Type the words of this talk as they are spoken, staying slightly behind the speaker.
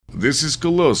This is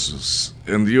Colossus,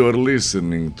 and you are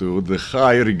listening to The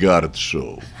High Regard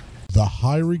Show. The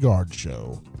High Regard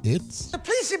Show. It's The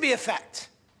placebo effect.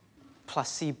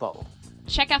 Placebo.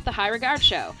 Check out The High Regard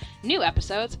Show. New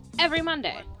episodes every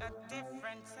Monday.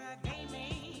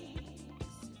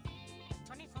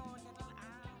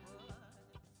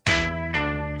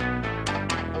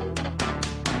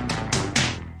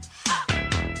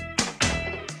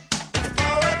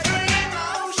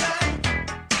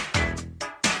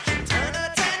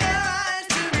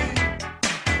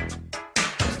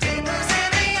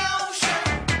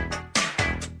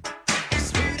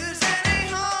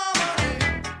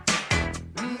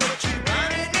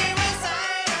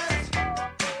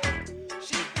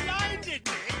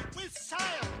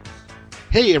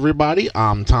 Hey everybody,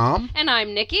 I'm Tom, And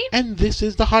I'm Nikki, and this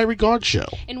is the High Regard Show.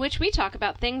 in which we talk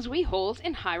about things we hold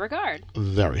in high regard.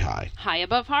 Very high. High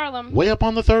above Harlem. Way up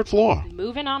on the third floor.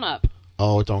 Moving on up.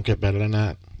 Oh, it don't get better than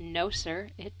that. No, sir,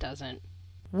 it doesn't.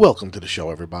 Welcome to the show,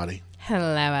 everybody.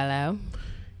 Hello.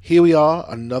 Here we are,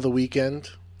 another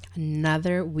weekend.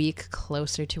 Another week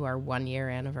closer to our 1-year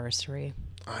anniversary.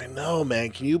 I know, man.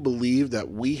 Can you believe that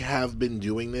we have been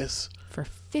doing this? For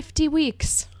 50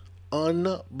 weeks.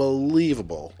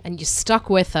 Unbelievable. And you stuck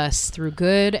with us through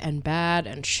good and bad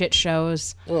and shit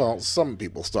shows. Well, some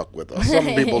people stuck with us. Some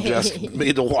people just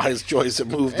made a wise choice and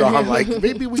moved on. Like,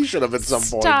 maybe we should have at some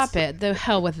point. Stop it. The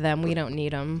hell with them. We don't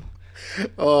need them.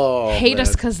 Oh, Hate man.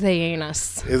 us because they ain't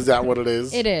us. Is that what it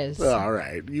is? It is. All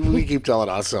right. We keep telling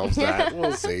ourselves that.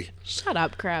 We'll see. Shut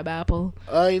up, Crabapple.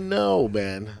 I know,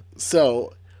 man.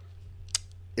 So,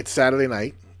 it's Saturday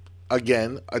night.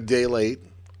 Again, a day late.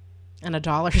 And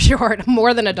 $1 short.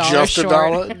 More than $1 Just short.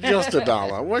 $1? Just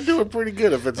 $1. We're doing pretty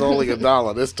good if it's only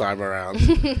 $1 this time around.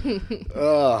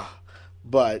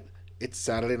 But it's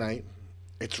Saturday night.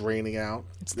 It's raining out.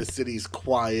 The city's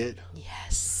quiet.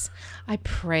 Yes. I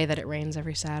pray that it rains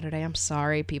every Saturday. I'm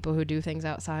sorry, people who do things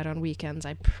outside on weekends.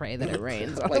 I pray that it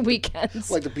rains on the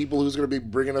weekends. Like the people who's going to be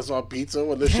bringing us our pizza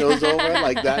when the show's over.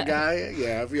 Like that guy.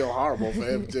 Yeah, I feel horrible for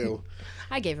him, too.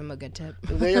 I gave him a good tip.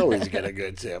 They always get a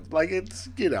good tip. Like, it's,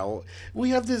 we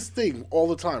have this thing all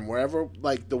the time. Wherever,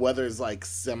 like, the weather is, like,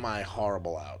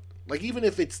 semi-horrible out. Like, even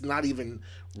if it's not even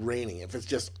raining. If it's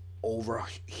just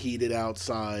overheated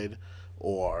outside.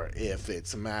 Or if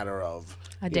it's a matter of...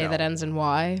 A day that ends in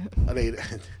Y.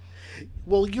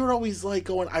 Well, you're always like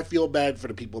going, I feel bad for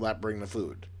the people that bring the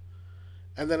food.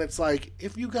 And then it's like,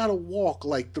 if you got to walk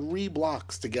like 3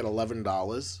 blocks to get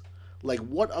 $11, like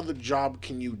what other job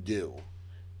can you do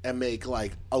and make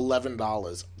like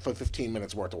 $11 for 15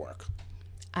 minutes worth of work?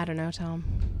 I don't know, Tom.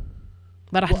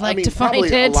 But I'd like to probably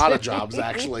find it. a lot of jobs,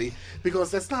 actually,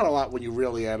 because that's not a lot when you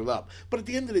really add it up. But at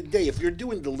the end of the day, if you're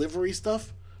doing delivery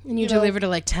stuff... And you deliver to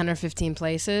like 10 or 15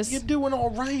 places. You're doing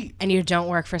all right. And you don't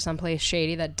work for some place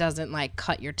shady that doesn't like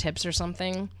cut your tips or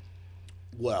something.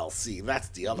 Well, see, that's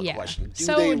the other Yeah. question. Do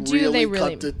So they do they really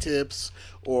really- cut the tips?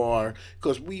 Or,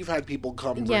 because we've had people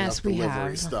come bring us Yes, we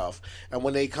delivery have. stuff. And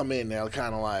when they come in, they're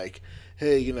kind of like,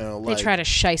 hey, like... They try to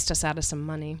shiest us out of some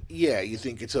money. Yeah, you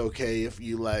think it's okay if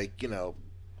you,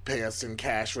 pay us in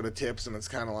cash for the tips? And it's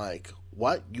kind of like,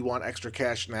 what? You want extra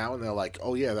cash now? And they're like,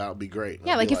 oh, yeah, that would be great. And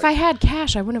Yeah, I'll like be if I had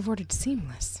cash, I wouldn't have ordered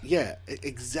Seamless. Yeah,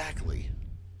 exactly.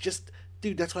 Just...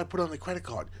 Dude, that's why I put it on the credit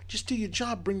card. Just do your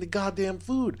job. Bring the goddamn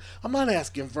food. I'm not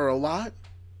asking for a lot.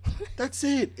 That's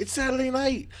it. It's Saturday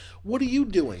night. What are you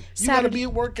doing? You got to be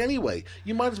at work anyway.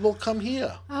 You might as well come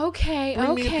here. Okay,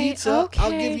 Bring me a pizza. okay.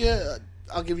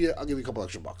 I'll give you a couple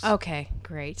extra bucks. Okay,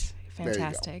 great. you go.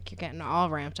 Fantastic. You're getting all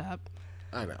ramped up.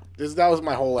 I know. That was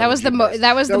my whole. That was energy the burst.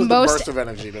 that was the most burst of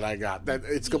energy that I got. That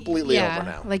it's completely over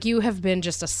now. Like you have been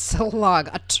just a slug,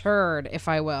 a turd, if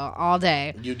I will, all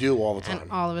day. You do all the time.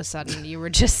 And all of a sudden, you were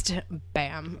just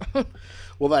bam.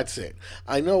 Well, that's it.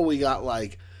 I know we got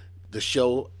like the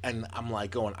show, and I'm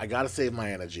like going, I got to save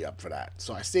my energy up for that.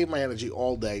 So I saved my energy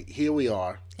all day. Here we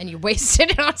are. And you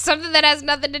wasted it on something that has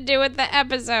nothing to do with the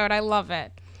episode. I love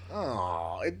it.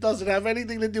 Oh, it doesn't have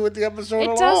anything to do with the episode It at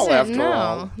all, doesn't. after No.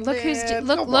 all. Look Man,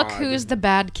 look come who's on. the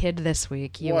bad kid this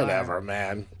week. You Whatever, are.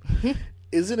 man.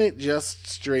 Isn't it just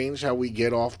strange how we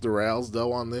get off the rails,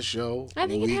 though, on this show? I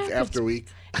think it week happens. after week?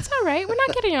 It's all right. We're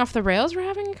not getting off the rails. We're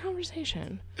having a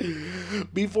conversation.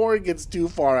 Before it gets too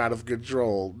far out of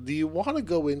control, do you want to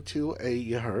go into a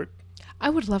you hurt? I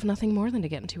would love nothing more than to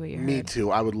get into it. Me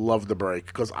too. I would love the break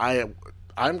because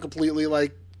I'm completely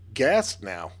like gassed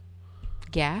now.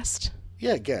 Gassed?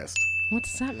 Yeah, gassed. What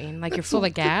does that mean? Like you're full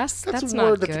of gas? That's a not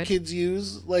word that good. the kids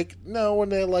use. Like, no, when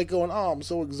they're like going, oh, I'm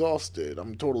so exhausted.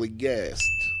 I'm totally gassed.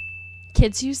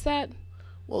 Kids use that?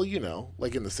 Well,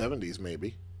 like in the 70s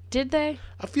maybe. Did they?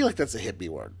 I feel like that's a hippie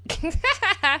word.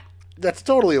 That's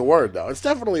totally a word, though. It's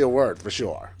definitely a word for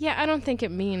sure. Yeah, I don't think it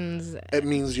means. It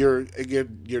means you're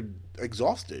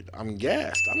exhausted. I'm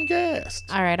gassed.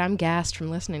 All right, I'm gassed from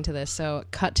listening to this. So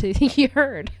cut to you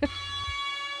heard.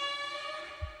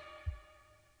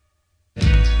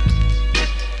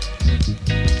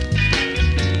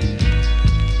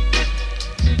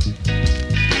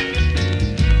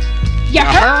 You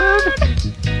heard?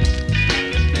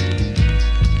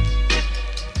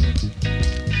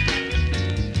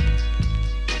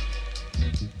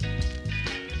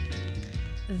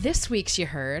 This week's You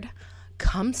Heard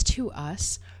comes to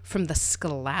us from the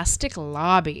Scholastic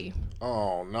Lobby.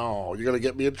 Oh, no. You're going to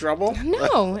get me in trouble?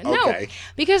 No, Okay. no.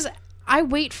 Because I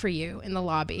wait for you in the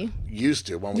lobby. Used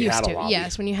to when we had a lobby.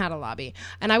 Yes, when you had a lobby.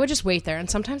 And I would just wait there.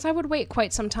 And sometimes I would wait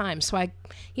quite some time. So I,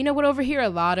 would overhear a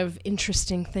lot of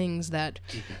interesting things that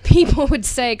people would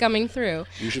say coming through.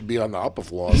 You should be on the upper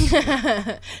floors.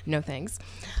 No thanks.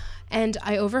 And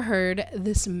I overheard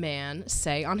this man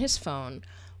say on his phone,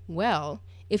 well,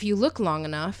 if you look long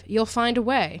enough, you'll find a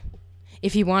way.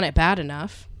 If you want it bad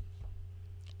enough.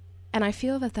 And I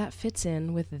feel that that fits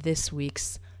in with this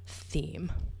week's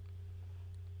theme.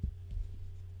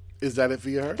 Is that it for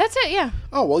You Heard? That's it, yeah.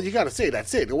 Oh, well, you got to say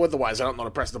that's it. Otherwise, I don't know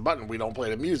to press the button. We don't play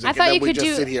the music. I thought and then you we could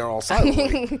just sit here all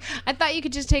silently. I thought you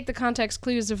could just take the context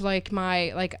clues of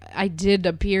I did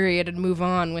a period and move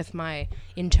on with my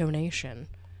intonation.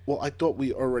 Well, I thought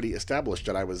we already established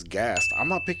that I was gassed. I'm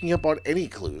not picking up on any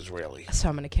clues, really. So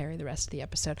I'm going to carry the rest of the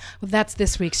episode. Well, that's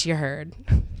this week's You Heard.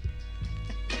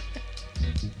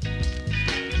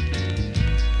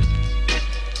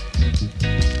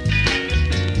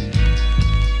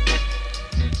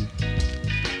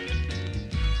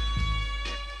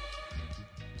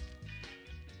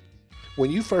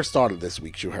 When you first started this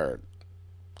week's You Heard,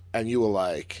 and you were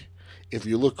like, if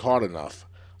you look hard enough,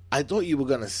 I thought you were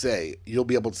going to say you'll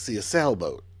be able to see a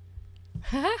sailboat.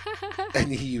 And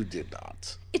you did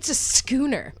not. It's a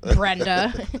schooner,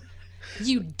 Brenda.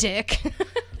 You dick.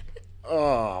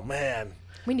 Oh, man.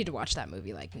 We need to watch that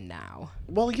movie, now.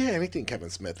 Well, yeah, anything Kevin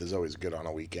Smith is always good on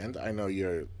a weekend. I know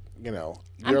you're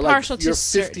I'm partial to you're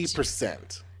certain-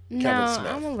 50% No, Kevin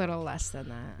Smith. I'm a little less than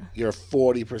that. You're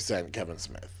 40% Kevin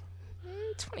Smith.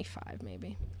 25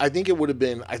 maybe. I think it would have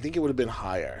been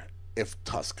higher if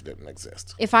Tusk didn't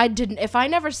exist. If I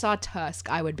never saw Tusk,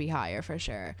 I would be higher for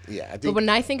sure. Yeah, I think. But when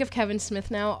I think of Kevin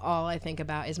Smith now, all I think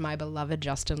about is my beloved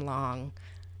Justin Long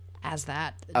as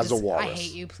a walrus. I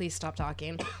hate you. Please stop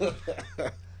talking.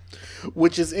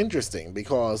 Which is interesting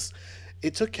because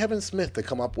it took Kevin Smith to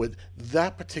come up with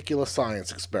that particular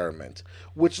science experiment,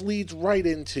 which leads right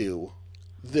into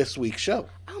this week's show.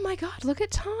 Oh my God, look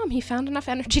at Tom. He found enough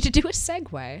energy to do a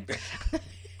segue.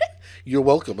 You're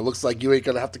welcome. It looks like you ain't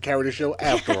going to have to carry the show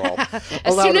after all.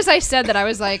 As soon as I said that, I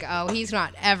was like, oh, he's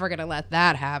not ever going to let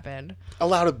that happen.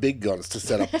 Allow the big guns to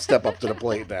step up to the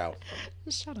plate now.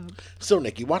 Shut up. So,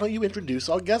 Nikki, why don't you introduce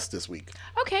our guest this week?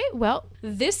 Okay, well,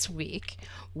 this week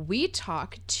we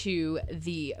talk to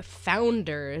the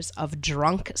founders of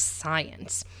Drunk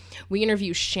Science. We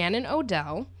interview Shannon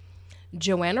Odell,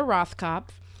 Joanna Rothkopf,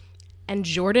 and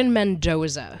Jordan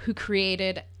Mendoza, who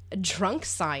created Drunk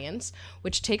Science,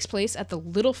 which takes place at the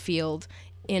Littlefield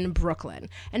in Brooklyn.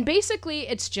 And basically,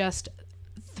 it's just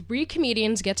 3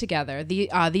 comedians get together.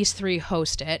 These 3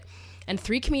 host it, and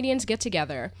 3 comedians get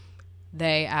together.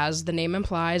 They, as the name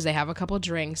implies, they have a couple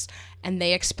drinks, and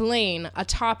they explain a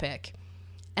topic.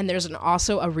 And there's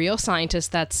also a real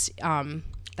scientist that's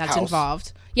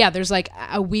involved. Yeah, there's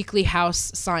a weekly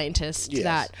house scientist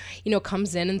that,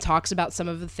 comes in and talks about some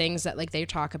of the things that they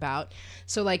talk about.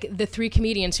 So the 3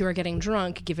 comedians who are getting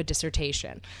drunk give a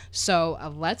dissertation. So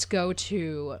let's go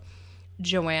to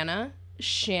Joanna,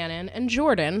 Shannon, and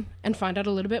Jordan and find out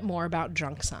a little bit more about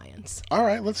Drunk Science. All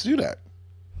right, let's do that.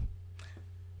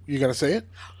 You gonna say it?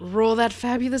 Roll that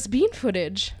fabulous bean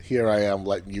footage. Here I am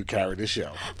letting you carry the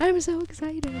show. I'm so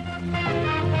excited.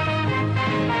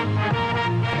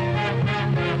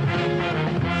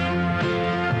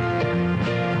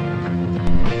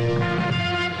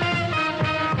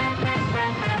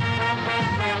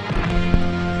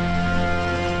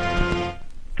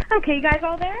 Okay, you guys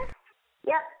all there?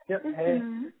 Yep. Hey.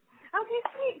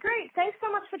 Okay, great. Thanks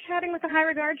so much for chatting with the High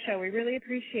Regard Show. We really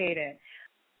appreciate it.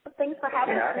 Thanks for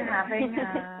having us and having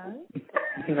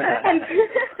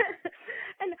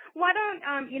and why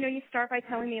don't you start by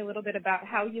telling me a little bit about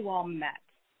how you all met?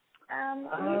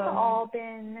 We've all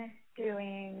been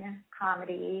doing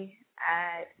comedy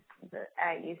at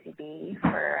UCB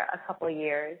for a couple of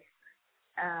years,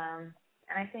 and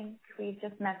I think we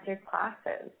just met through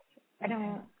classes. I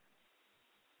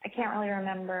can't really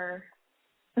remember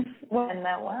when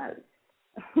that was.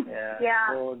 Yeah.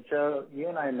 Yeah. Well, Joe, you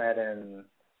and I met in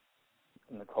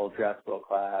Nicole Dressel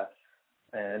class,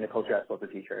 and Nicole Dressel is a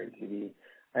teacher at UCB.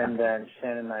 And then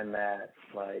Shannon and I met,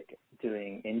 like,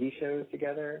 doing indie shows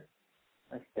together,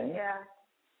 I think. Yeah.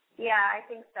 Yeah, I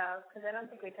think so, because I don't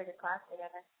think we took a class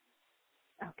together.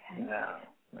 Okay.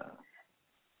 No.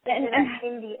 And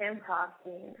indie improv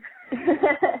scene.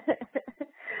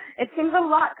 It seems a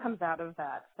lot comes out of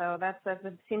that, so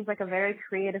it seems like a very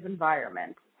creative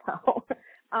environment. So,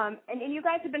 and you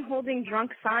guys have been holding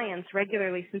Drunk Science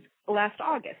regularly since last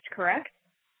August, correct?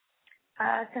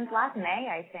 Since last May,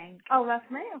 I think. Oh, last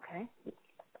May. Okay.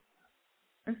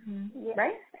 Yeah.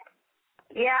 Right?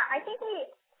 Yeah, I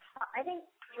think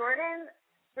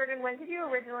Jordan, when did you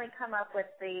originally come up with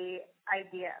the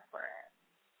idea for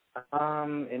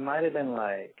it? It might have been,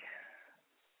 like,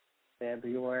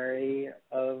 February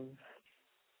of,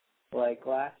 like,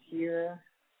 last year.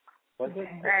 Was it?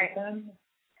 Right. Then?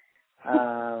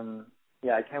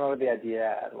 Yeah, I came up with the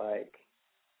idea at, like,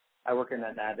 I work in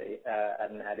at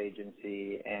an ad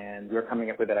agency, and we were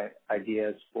coming up with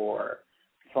ideas for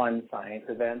fun science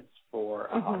events for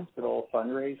a hospital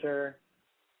fundraiser.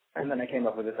 And then I came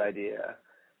up with this idea.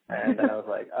 And then I was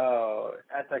like, oh,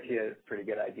 that's actually a pretty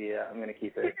good idea. I'm going to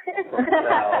keep it for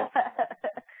myself.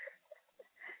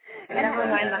 Never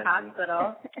mind the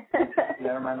hospital.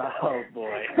 Never mind the oh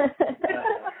boy.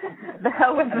 The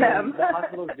hell with them. The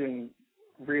hospital's doing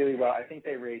really well. I think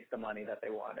they raised the money that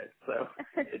they wanted, so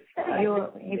it's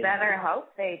you better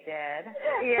hope they did.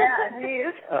 Yeah,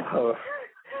 geez. Oh.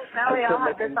 Now we all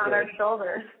have this on our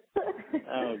shoulders.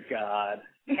 Oh God.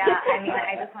 Yeah, I mean,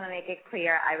 I just want to make it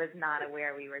clear, I was not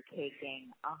aware we were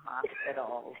taking a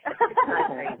hospital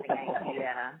fundraising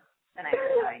idea, and I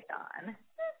was right on.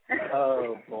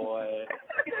 Oh boy.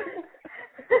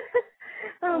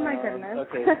 Oh my goodness.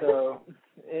 Okay, so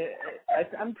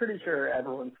I'm pretty sure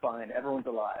everyone's fine. Everyone's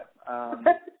alive.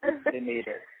 They made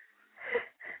it.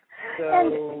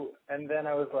 So, and then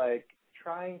I was like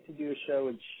trying to do a show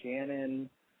with Shannon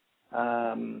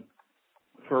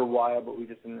for a while, but we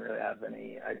just didn't really have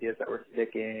any ideas that were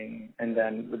sticking. And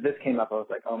then when this came up, I was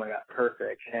like, oh my God,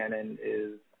 perfect. Shannon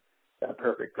is the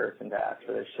perfect person to ask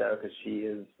for this show because she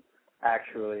is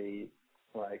actually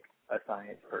like a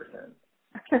science person.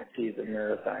 She's a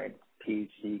neuroscience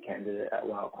PhD candidate at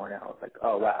Weill Cornell. I was like,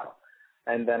 oh, wow.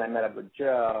 And then I met up with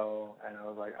Joe, and I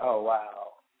was like, oh,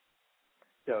 wow.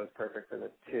 Joe is perfect for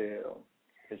this, too,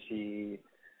 because she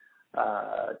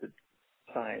did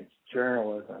science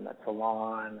journalism at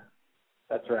Salon.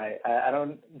 That's right. I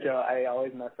don't, Joe, I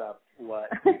always mess up what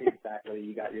exactly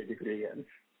you got your degree in.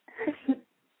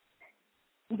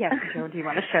 Yes, Joe, do you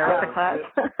want to share with the class?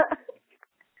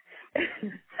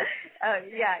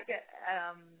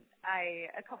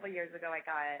 A couple of years ago, I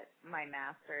got my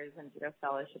master's and did a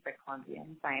fellowship at Columbia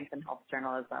in Science and Health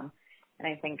Journalism, and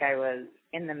I think I was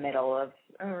in the middle of,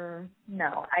 I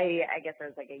guess I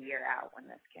was like a year out when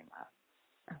this came up.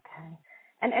 Okay.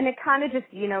 And it kind of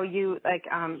just, you, like,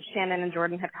 Shannon and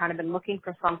Jordan had kind of been looking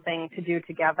for something to do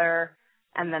together,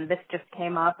 and then this just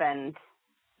came up, and,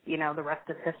 the rest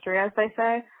is history, as they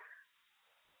say.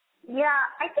 Yeah,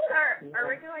 I think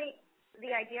originally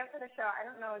the idea for the show, I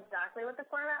don't know exactly what the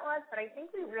format was, but I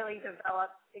think we really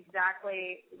developed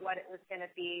exactly what it was going to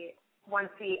be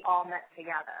once we all met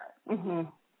together. Mm-hmm.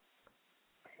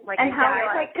 And I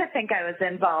like to think I was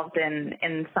involved in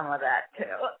some of that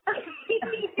too. I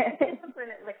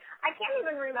can't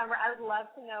even remember. I would love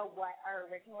to know what our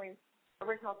original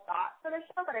thought for the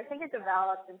show, but I think it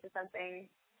developed into something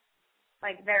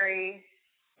like very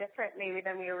different maybe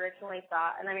than we originally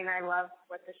thought. And I mean, I love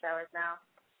what the show is now.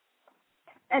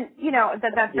 And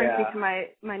that brings me to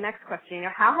my next question.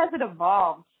 How has it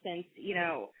evolved since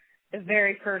the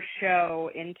very first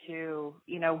show into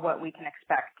what we can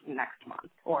expect next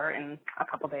month or in a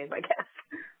couple days, I guess?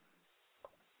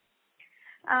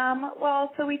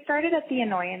 So we started at the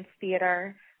Annoyance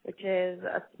Theater, which is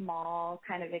a small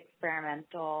kind of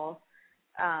experimental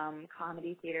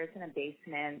comedy theater. It's in a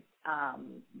basement.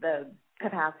 The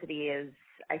capacity is,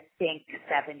 I think,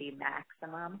 70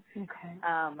 maximum. Okay.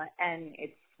 And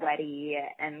it's sweaty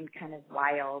and kind of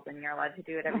wild, and you're allowed to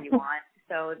do whatever you want.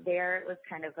 So there it was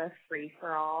kind of a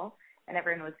free-for-all, and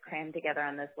everyone was crammed together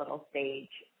on this little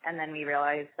stage. And then we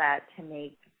realized that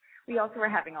we also were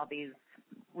having all these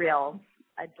real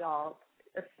adult,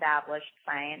 established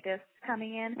scientists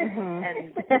coming in. Mm-hmm.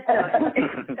 And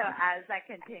so as that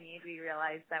continued, we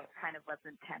realized that kind of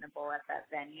wasn't tenable at that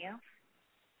venue.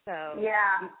 So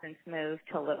we've since moved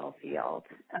to Littlefield.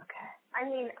 Okay. I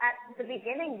mean, at the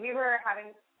beginning, we were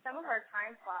having some of our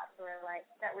time slots were like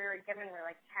that we were given were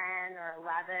like 10 or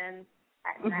 11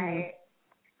 at night,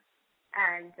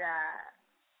 and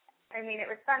I mean, it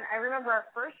was fun. I remember our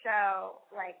first show,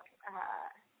 like,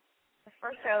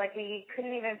 we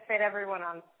couldn't even fit everyone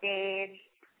on stage.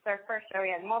 So our first show, we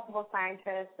had multiple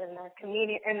scientists, and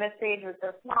the stage was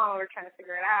so small, we were trying to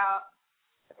figure it out.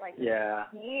 Like,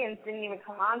 comedians didn't even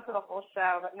come on for the whole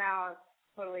show, but now it's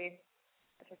totally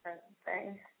a different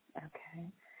thing.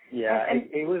 Okay. Yeah,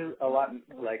 it was a lot,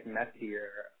 like,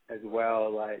 messier as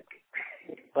well. Like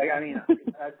I mean,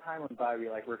 as time went by, we,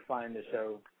 like, refined the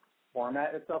show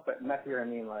format itself, but messier, I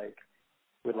mean, like,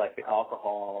 with, like, the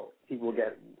alcohol, people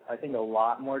get, I think, a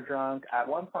lot more drunk. At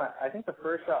one point, I think the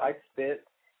first show, I spit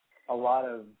a lot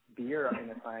of beer in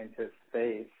the scientist's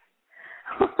face.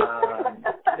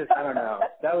 I don't know.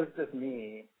 That was just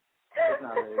me. It's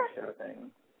not really a show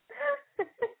thing.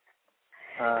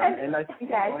 And I think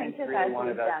just as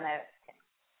you've done it.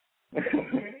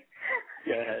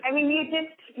 Go ahead. I mean,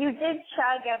 you did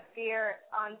chug a beer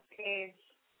on stage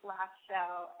last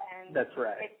show, and that's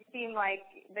right. It seemed like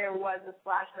there was a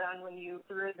splash zone when you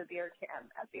threw the beer can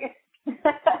at the end.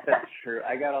 That's true.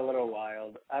 I got a little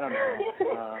wild. I don't know.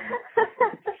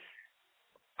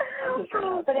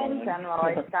 But in general,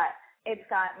 it's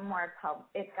got more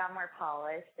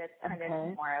polished. It's kind of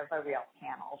more of a real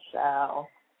panel show.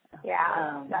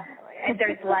 Yeah, definitely. And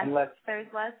there's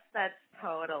less that's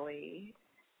totally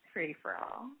free for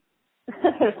all.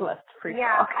 There's less free for all.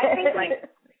 Yeah,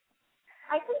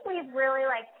 I think we've really,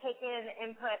 like, taken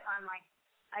input on, like,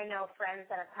 I know friends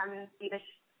that have come and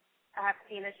have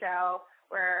seen the show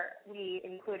where we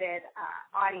included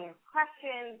audience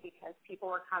questions because people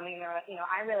were coming.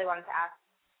 I really wanted to ask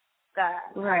the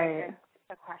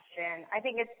question. I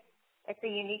think it's a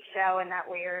unique show in that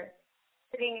we're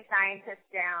sitting scientists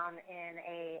down in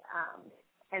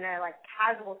a like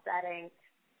casual setting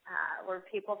where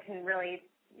people can really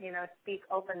speak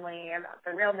openly about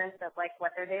the realness of, like,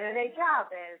 what their day-to-day job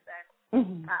is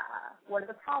and what are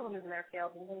the problems in their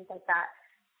field and things like that.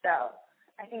 So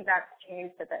I think that's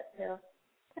changed a bit too.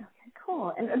 Okay,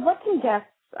 cool. And what can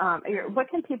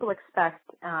people expect,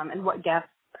 and what guests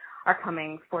are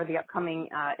coming for the upcoming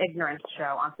Ignorance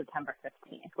show on September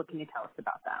 15th? What can you tell us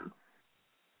about them?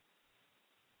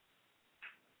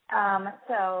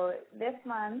 So this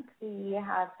month we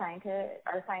have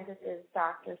our scientist is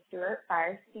Dr. Stuart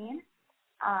Firestein,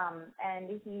 and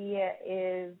he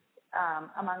is,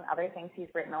 among other things, he's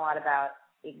written a lot about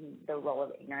the role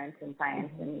of ignorance in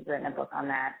science, and he's written a book on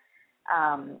that,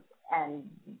 and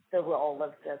the role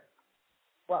of just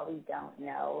what we don't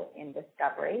know in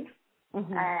discovery.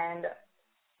 And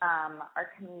our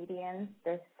comedians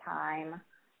this time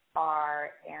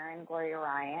are Erin Gloria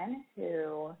Ryan,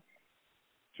 who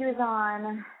she was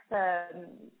on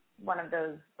one of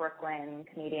those Brooklyn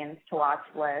comedians to watch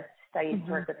lists. I used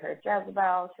to work with her at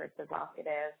Jezebel. She works as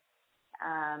Vocative.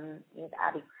 We have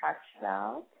Abby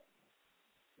Crutchfeld,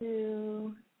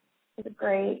 who is a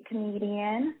great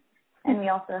comedian. And we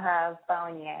also have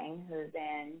Bowen Yang, who's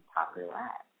in Top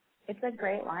Roulette. It's a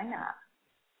great lineup.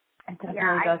 I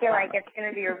feel like it's going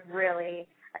to be a really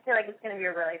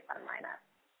fun lineup.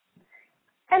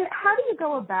 And how do you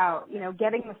go about,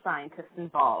 getting the scientists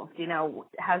involved?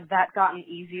 Has that gotten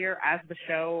easier as the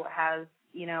show has,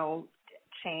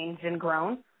 changed and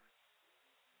grown?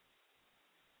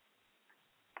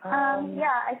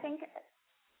 I think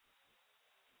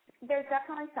there's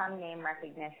definitely some name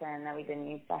recognition that we didn't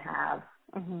used to have.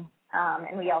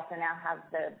 And we also now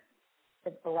have the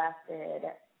blessed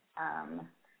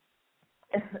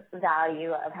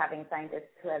value of having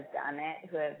scientists who have done it,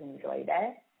 who have enjoyed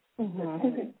it, who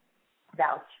can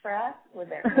vouch for us with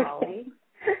their colleagues.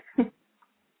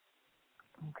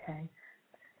 Okay.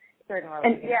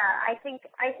 I think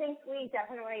we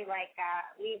definitely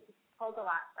we pulled a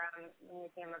lot from the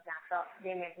Museum of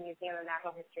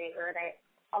Natural History.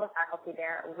 All the faculty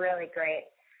there are really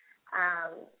great. I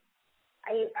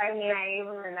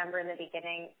even remember in the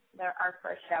beginning, our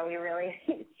first show, we really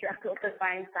struggled to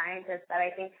find scientists, but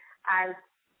I think as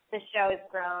the show has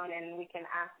grown and we can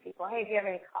ask people, hey, do you have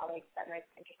any colleagues that might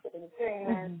be interested in doing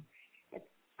this?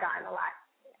 It's gotten a lot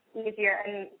easier.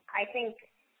 And I think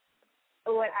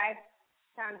what I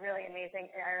found really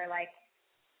amazing are, like,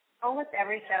 almost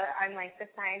every show, I'm like, the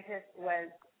scientist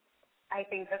was, I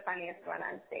think, the funniest one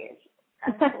on stage.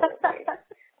 Absolutely.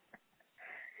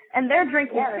 And they're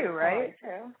drinking too, right?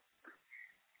 True.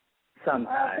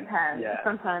 Sometimes. Depends. Yeah.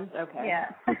 Sometimes. Okay. Yeah.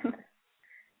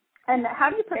 And how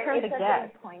do you prepare the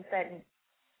guests? Point that.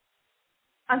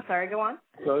 I'm sorry. Go on.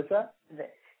 What was that?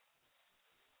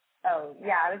 I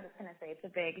was just gonna say it's a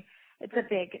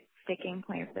big sticking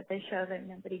point with the show that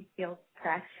nobody feels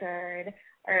pressured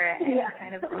or any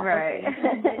kind of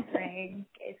obligation to drink.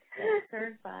 It's just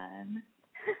for fun.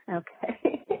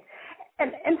 Okay.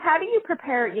 And how do you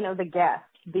prepare, the guests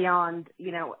beyond,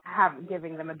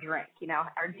 giving them a drink,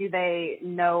 or do they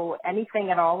know anything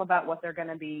at all about what they're going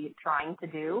to be trying to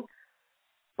do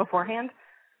beforehand?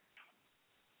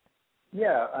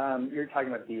 Yeah, you're talking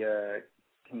about the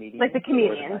comedians? Like the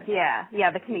comedians,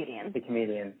 the comedians. The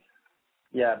comedians.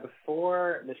 Yeah,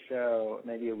 before the show,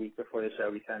 maybe a week before the show,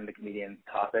 we send the comedians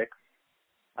topics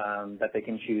that they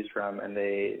can choose from, and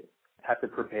they have to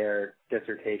prepare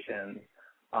dissertations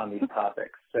on these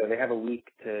topics. So they have a week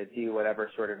to do whatever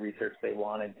sort of research they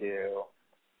want to do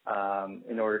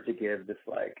in order to give this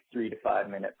 3 to 5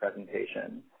 minute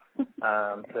presentation.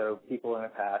 So people in the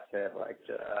past have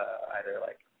either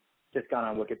just gone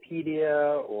on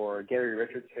Wikipedia, or Gary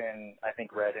Richardson, I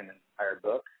think, read an entire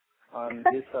book on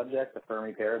his subject, the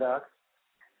Fermi Paradox.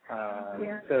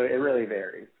 So it really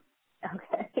varies.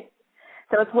 Okay.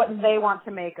 So it's what they want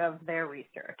to make of their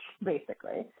research,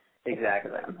 basically.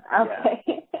 Exactly. Okay.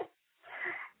 Yeah.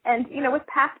 And, with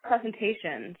past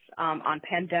presentations on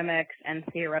pandemics and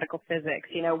theoretical physics,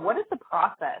 what is the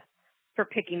process for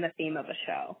picking the theme of a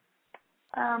show?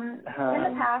 In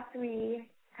the past, we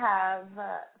have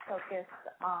focused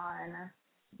on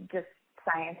just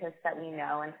scientists that we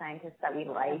know and scientists that we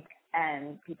like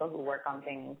and people who work on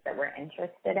things that we're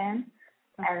interested in.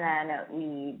 And then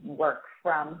we work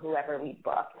from whoever we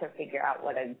book to figure out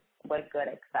what a good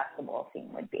accessible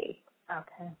theme would be.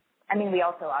 Okay. I mean, we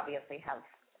also obviously have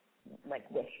wish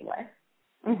lists.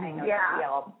 Mm-hmm. I know that we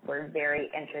all were very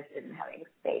interested in having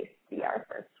space be our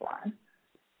first one.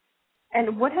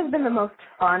 And what has been the most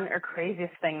fun or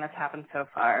craziest thing that's happened so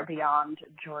far beyond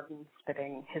Jordan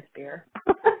spitting his beer?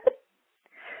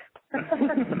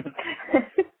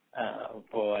 Oh,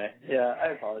 boy. Yeah, I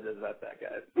apologize about that,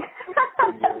 guys.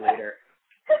 I'll see you later.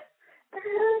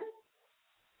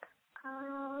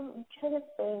 I'm trying to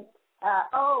think.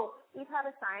 We've had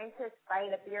a scientist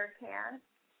bite a beer can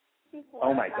before.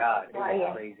 Oh, my God. It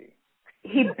was crazy.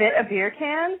 He bit a beer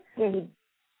can? Yeah,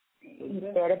 he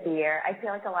bit a beer. I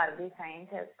feel like a lot of these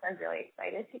scientists are really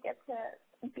excited to get to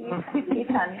be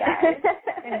fun guys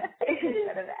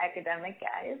instead of academic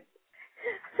guys.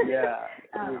 Yeah,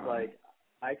 it was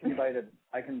I can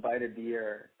bite a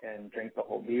beer and drink the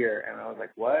whole beer, and I was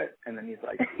like, what? And then he's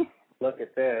like, look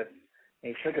at this.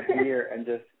 And he took a beer and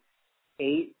just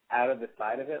ate out of the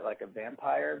side of it like a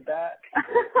vampire bat.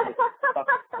 It's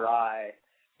fucking dry.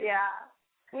 Yeah,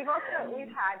 we've had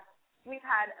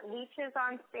leeches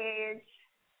on stage.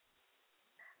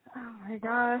 Oh my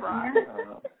gosh.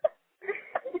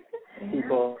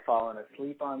 People falling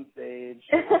asleep on stage.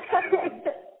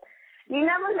 You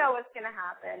never know what's going to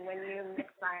happen when you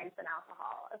mix science and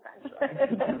alcohol, essentially.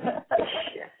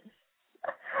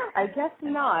 I guess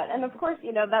not. And of course,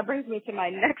 that brings me to my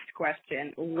next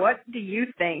question. What do you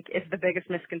think is the biggest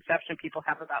misconception people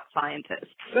have about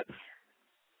scientists?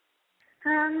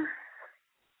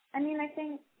 I mean, I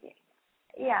think,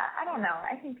 I don't know.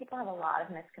 I think people have a lot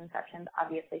of misconceptions.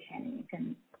 Obviously, Shannon, you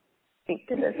can speak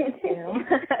to this too.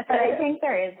 But I think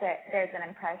there's an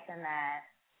impression that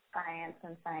science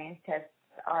and scientists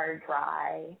are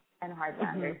dry and hard to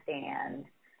understand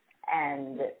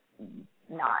and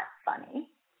not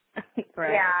funny.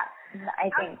 Right. Yeah,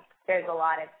 I think there's a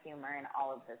lot of humor in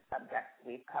all of the subjects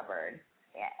we've covered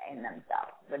in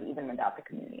themselves, but even without the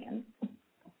comedians.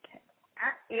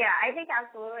 Yeah, I think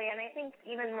absolutely. And I think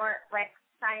even more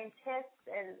scientists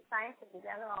and science in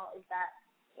general is that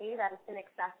maybe that it's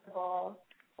inaccessible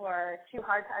or too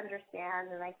hard to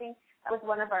understand. And I think that was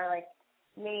one of our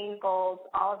main goals,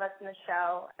 all of us in the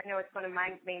show. I know it's one of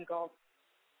my main goals,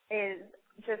 is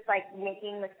just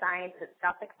making the science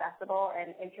itself accessible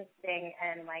and interesting,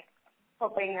 and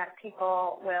hoping that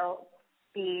people will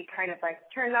be kind of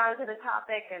turned on to the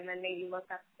topic and then maybe look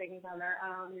up things on their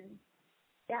own.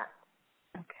 Yeah.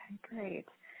 Okay, great.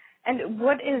 And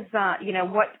what is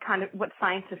what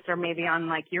scientists are maybe on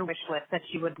your wish list that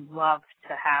you would love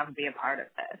to have be a part of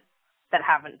this that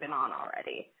haven't been on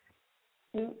already?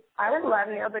 I would love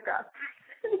Neil deGrasse.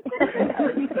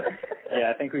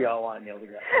 Yeah, I think we all want Neil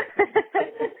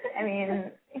deGrasse. I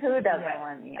mean, who doesn't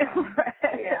want Neil?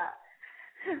 Right. Yeah.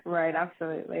 Right,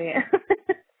 absolutely.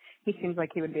 He seems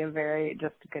like he would be a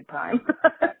good time.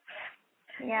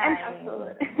 Yeah,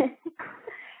 absolutely.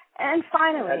 And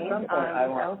finally, at some point, I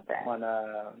want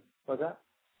what's that?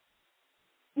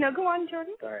 No, go on,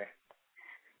 Jordan. Sorry.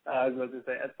 I was about to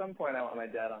say, at some point, I want my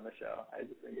dad on the show. I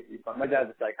just think it'd be fun. My dad's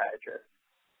a psychiatrist.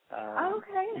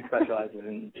 Okay. He specializes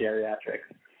in geriatrics.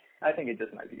 I think it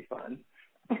just might be fun.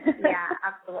 Yeah,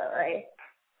 absolutely.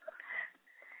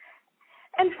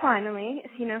 And finally,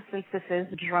 since this is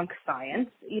drunk science,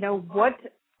 what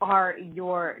are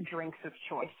your drinks of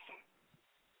choice?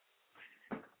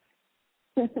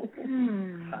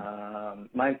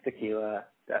 Mine's tequila,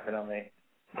 definitely.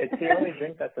 It's the only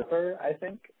drink that's over, I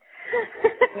think.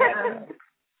 Yeah.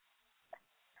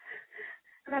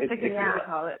 That's a good way to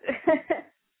call it.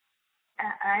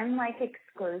 I'm like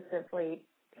exclusively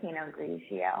Pinot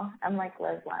Grigio. I'm like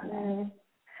Liz Lemon.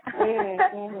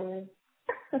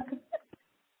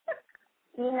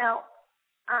 You know,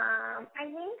 I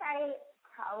think I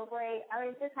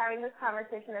was just having this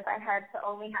conversation if I had to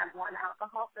only have one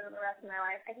alcohol for the rest of my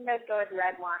life. I think I'd go with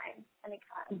red wine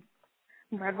anytime.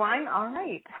 Red wine? All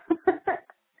right.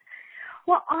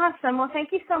 Well, awesome. Well,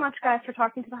 thank you so much, guys, for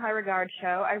talking to the High Regard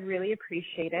Show. I really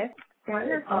appreciate it.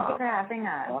 Wonderful. Thank you for having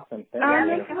us. Awesome.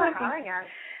 Thanks for calling us.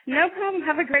 No problem.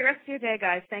 Have a great rest of your day,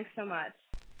 guys. Thanks so much.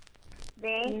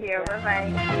 Thank you.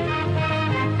 Bye-bye.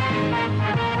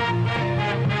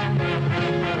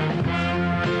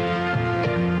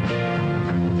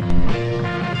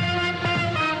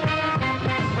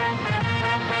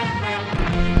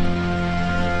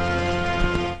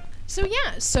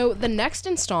 So the next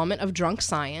installment of Drunk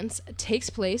Science takes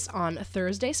place on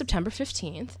Thursday, September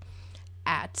 15th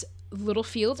at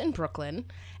Littlefield in Brooklyn,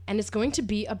 and it's going to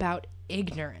be about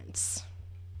ignorance.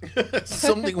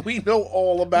 Something we know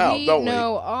all about, don't we? We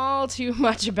know all too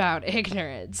much about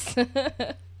ignorance.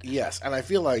 Yes, and I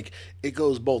feel like it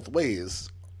goes both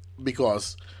ways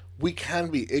because we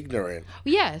can be ignorant.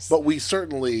 Yes. But we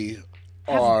certainly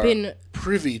are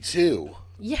privy to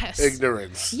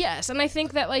ignorance. Yes, and I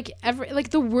think that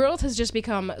the world has just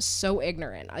become so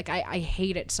ignorant. Like I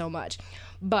hate it so much.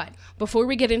 But before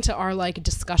we get into our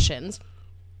discussions,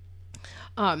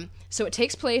 so it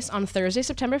takes place on Thursday,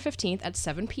 September 15th at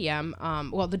 7 p.m.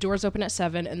 Well, the doors open at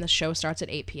 7 and the show starts at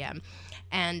 8 p.m.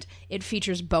 And it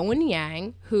features Bowen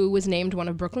Yang, who was named one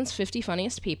of Brooklyn's 50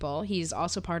 funniest people. He's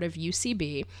also part of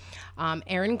UCB.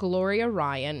 Erin Gloria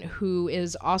Ryan, who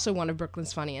is also one of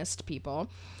Brooklyn's funniest people.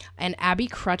 And Abby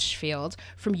Crutchfield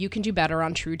from You Can Do Better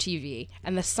on True TV.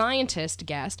 And the scientist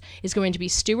guest is going to be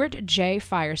Stuart J.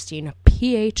 Firestein,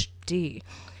 Ph.D.,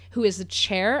 who is the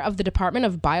chair of the Department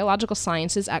of Biological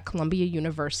Sciences at Columbia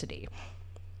University.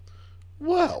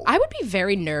 Well, I would be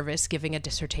very nervous giving a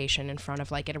dissertation in front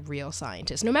of a real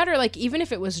scientist, no matter even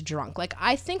if it was drunk.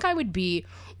 I think I would be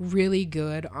really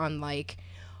good on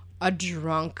a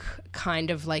drunk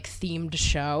kind of themed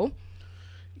show.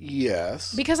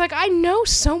 Yes. Because I know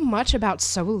so much about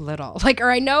so little.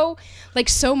 Or I know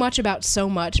so much about so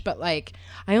much, but I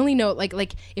only know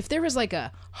if there was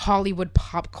a Hollywood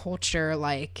pop culture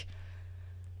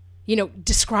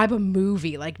describe a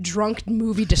movie, drunk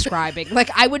movie describing.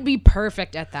 I would be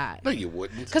perfect at that. No, you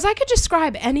wouldn't. Because I could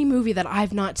describe any movie that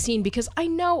I've not seen because I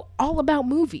know all about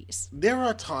movies. There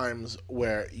are times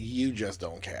where you just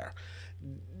don't care.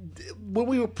 When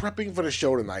we were prepping for the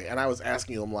show tonight, and I was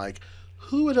asking you, I'm like,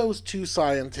 who are those two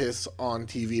scientists on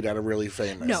TV that are really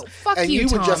famous? No, fuck and you,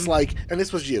 were Tom. just and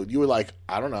this was you. You were like,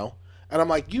 I don't know. And I'm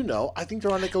like, I think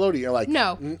they're on Nickelodeon. You're like,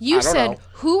 no, I you don't said, know.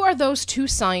 Who are those two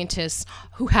scientists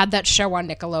who had that show on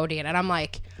Nickelodeon? And I'm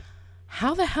like,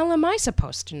 how the hell am I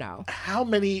supposed to know? How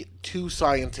many two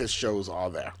scientist shows are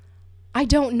there? I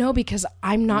don't know because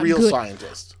I'm not Real good.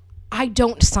 Scientist. I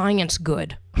don't science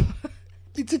good.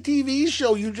 It's a TV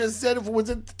show. You just said if it was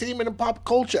entertainment and pop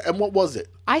culture. And what was it?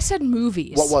 I said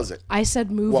movies. What was it? I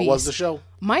said movies. What was the show?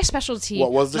 My specialty.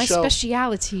 What was the show? My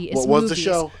speciality is What was movies. the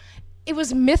show? It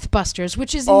was Mythbusters,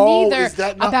 which is neither is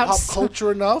that not about pop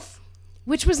culture enough?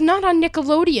 Which was not on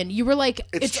Nickelodeon. You were like,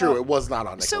 it's true. It was not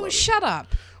on Nickelodeon. So shut up.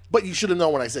 But you should have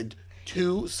known when I said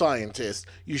two scientists.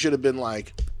 You should have been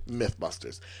like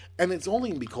Mythbusters, and it's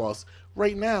only because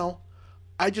right now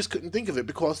I just couldn't think of it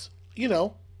because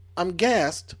I'm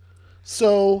gassed.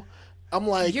 So I'm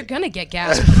like, you're gonna get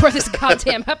gassed before this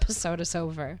goddamn episode is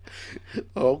over.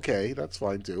 Okay, that's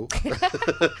fine too.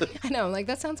 I know,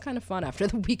 that sounds kind of fun after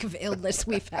the week of illness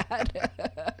we've had.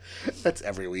 That's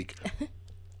every week.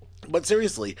 But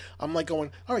seriously, I'm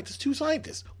going, all right, there's two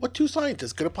scientists. What two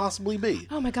scientists could it possibly be?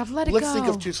 Oh my God, let it Let's go. think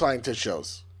of two scientist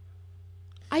shows.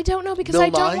 I don't know because Bill I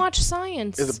don't Nye? watch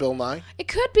science. Is it Bill Nye? It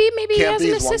could be. Maybe he Can't has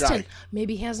be, an it's one assistant. guy.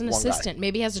 Maybe he has an One assistant. guy.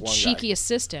 Maybe he has a One cheeky guy.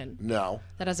 assistant. No.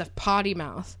 That has a potty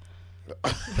mouth.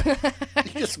 You're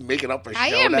just making up a show I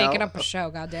am now. making up a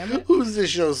show, goddammit. Who's this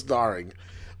show starring?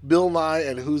 Bill Nye,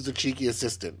 and who's the cheeky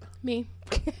assistant? Me.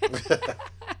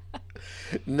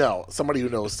 No, somebody who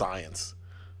knows science.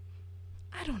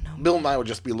 I don't know. Bill Nye would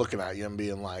just be looking at you and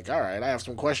being like, all right, I have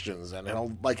some questions. And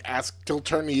he'll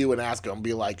turn to you and ask him and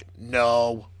be like,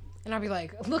 no. And I'll be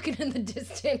like, looking in the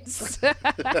distance.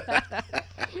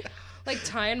 Like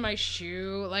tying my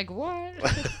shoe. Like what?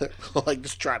 Like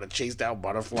just trying to chase down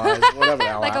butterflies, whatever the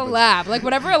hell Like happens. a lab. Like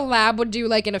whatever a lab would do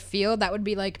like in a field, that would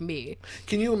be like me.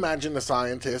 Can you imagine a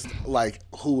scientist like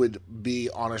who would be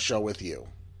on a show with you?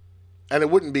 And it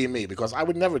wouldn't be me, because I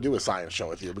would never do a science show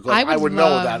with you, because I would know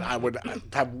that I would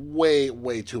have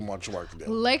way too much work to do.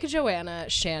 Like Joanna,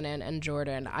 Shannon, and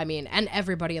Jordan, I mean, and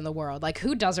everybody in the world. Like,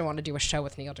 who doesn't want to do a show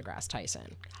with Neil deGrasse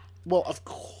Tyson? Well, of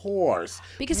course.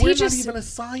 Because we're he just... not even a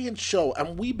science show,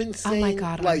 and we've been saying,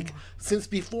 since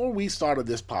before we started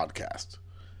this podcast.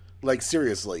 Like,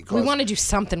 seriously. We want to do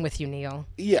something with you, Neil.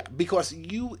 Yeah, because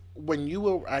when you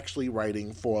were actually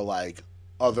writing for, like,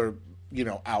 other...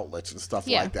 outlets and stuff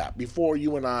like that, before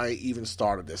you and I even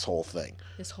started this whole thing.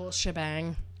 This whole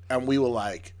shebang. And we were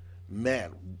like,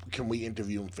 man, can we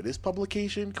interview him for this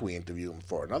publication? Can we interview him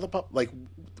for another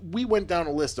we went down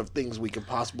a list of things we could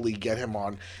possibly get him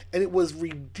on, and it was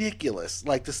ridiculous,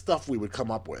 like the stuff we would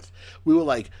come up with. We were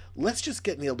like, let's just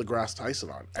get Neil deGrasse Tyson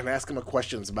on and ask him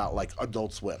questions about, like,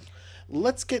 Adult Swim.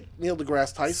 Let's get Neil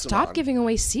deGrasse Tyson on. Stop giving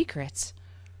away secrets.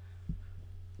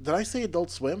 Did I say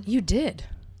Adult Swim? You did.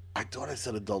 I thought I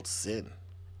said Adult Sin.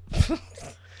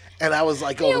 And I was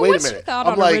like, oh, yeah, wait a what's minute. Your thought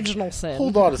I'm on like, Original Sin?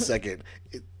 Hold on a second.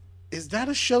 Is that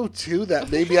a show too that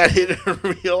maybe I didn't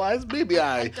realize? Maybe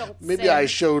I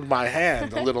showed my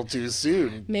hand a little too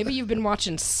soon. Maybe you've been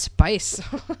watching Spice.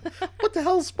 What the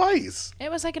hell, Spice?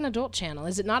 It was like an adult channel.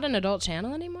 Is it not an adult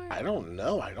channel anymore? I don't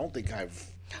know. I don't think I've...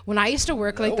 When I used to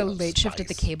work like the late shift at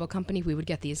the cable company, we would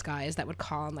get these guys that would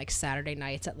call on like Saturday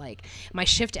nights at like, my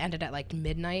shift ended at like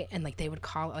midnight, and like they would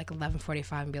call at like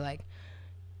 11:45 and be like,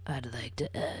 I'd like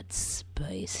to add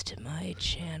Spice to my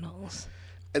channels.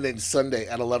 And then Sunday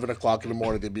at 11 o'clock in the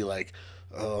morning, they'd be like,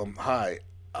 hi,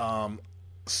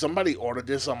 somebody ordered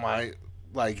this on my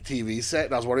like TV set,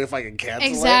 and I was wondering if I can cancel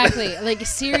it. Exactly. Like,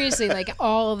 seriously, like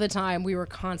all the time we were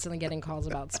constantly getting calls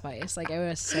about Spice. Like, it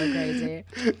was so crazy.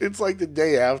 It's like the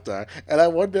day after, and I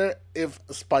wonder if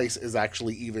Spice is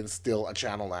actually even still a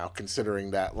channel now,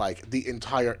 considering that like the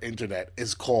entire internet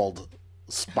is called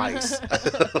Spice.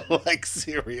 Like,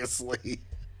 seriously.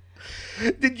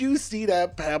 Did you see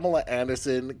that Pamela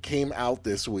Anderson came out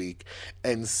this week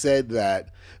and said that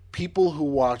people who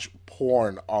watch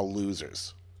porn are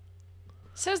losers?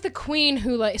 Says the queen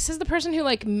who says the person who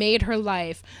like made her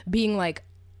life being like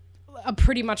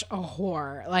pretty much a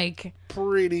whore. Like,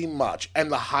 pretty much.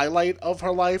 And the highlight of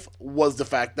her life was the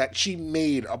fact that she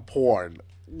made a porn,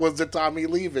 was the Tommy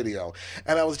Lee video.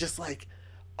 And I was just like,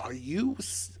 are you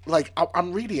like,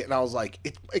 I'm reading it and I was like,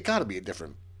 it gotta be a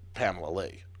different Pamela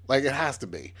Lee. Like, it has to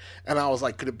be. And I was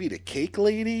like, could it be the cake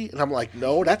lady? And I'm like,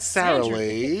 no, that's Sarah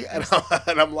Lee. And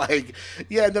I'm like,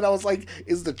 yeah. And then I was like,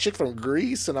 is the chick from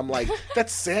Grease? And I'm like,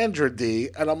 that's Sandra D.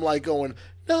 And I'm like going,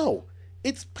 no,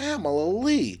 it's Pamela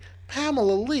Lee.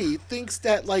 Pamela Lee thinks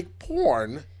that, like,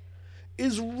 porn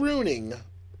is ruining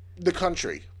the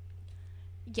country.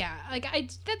 Yeah, like,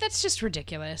 that's just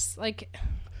ridiculous. Like,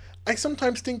 I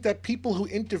sometimes think that people who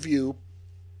interview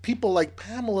people like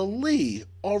Pamela Lee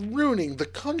are ruining the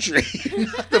country.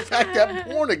 Not the fact that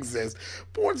porn exists.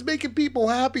 Porn's making people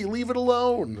happy. Leave it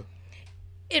alone.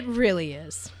 It really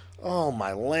is. Oh,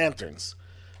 my lanterns.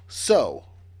 So,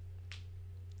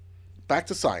 back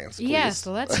to science, please. Yes,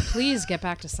 let's please get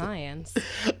back to science.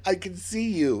 I can see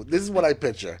you. This is what I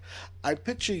picture. I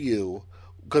picture you,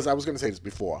 because I was going to say this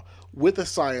before, with a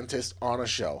scientist on a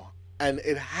show. And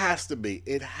it has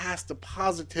to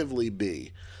positively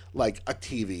be like a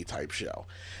TV type show.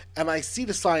 And I see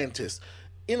the scientist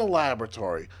in a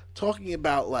laboratory talking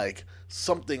about like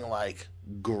something like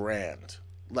grand,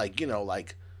 like, you know,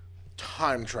 like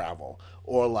time travel,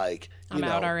 or like, I'm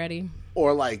out already,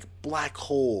 or like black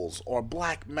holes or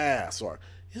black mass, or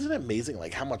isn't it amazing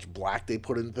like how much black they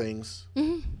put in things?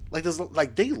 Mm-hmm. Like, there's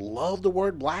like, they love the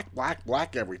word black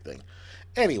everything.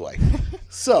 Anyway,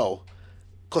 so,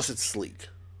 because it's sleek.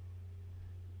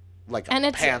 Like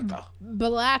a panther. It's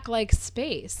black like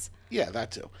space. Yeah,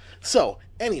 that too. So,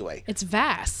 anyway. It's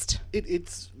vast.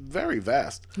 It's very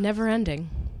vast. Never ending.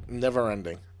 Never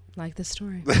ending. Like this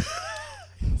story.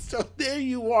 So there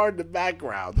you are in the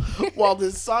background while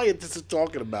this scientist is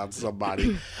talking about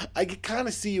somebody. I can kind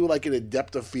of see you like in a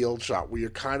depth of field shot where you're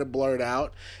kind of blurred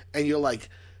out and you're like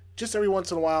just every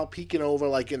once in a while peeking over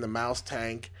like in the mouse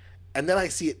tank. And then I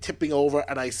see it tipping over,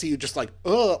 and I see you just like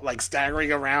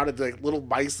staggering around, and the little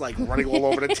mice like running all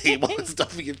over the table and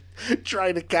stuff. And you're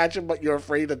trying to catch them, but you're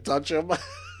afraid to touch them.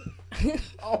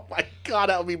 Oh my God,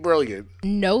 that would be brilliant.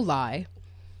 No lie.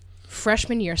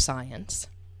 Freshman year science.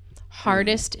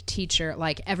 Hardest teacher.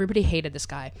 Like, everybody hated this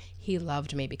guy. He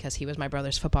loved me because he was my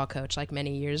brother's football coach like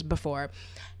many years before.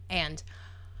 And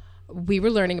we were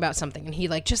learning about something, and he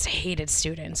like just hated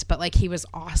students, but like he was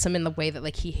awesome in the way that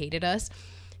like he hated us.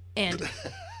 And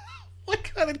what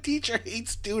kind of teacher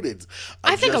hates students?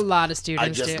 I think a lot of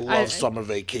students do. I just love summer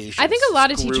vacations. I think a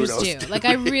lot of teachers do. Students. Like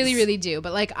I really, really do.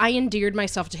 But like I endeared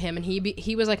myself to him, and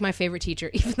he was like my favorite teacher.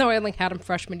 Even though I like had him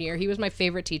freshman year, he was my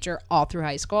favorite teacher all through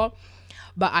high school.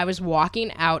 But I was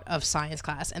walking out of science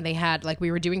class, and they had like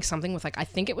we were doing something with like I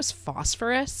think it was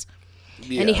phosphorus.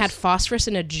 Yes. And he had phosphorus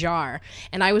in a jar,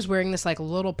 and I was wearing this like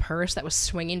little purse that was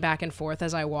swinging back and forth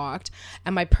as I walked,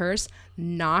 and my purse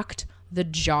knocked the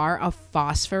jar of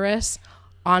phosphorus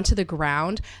onto the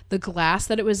ground. The glass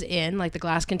that it was in, like the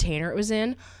glass container it was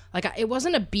in, like it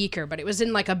wasn't a beaker, but it was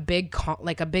in like a big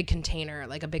container,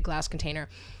 like a big glass container,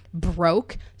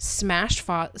 broke, smashed,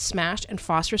 and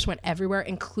phosphorus went everywhere,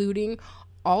 including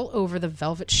all over the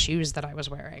velvet shoes that I was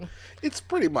wearing. It's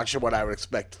pretty much what I would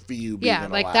expect for you being in a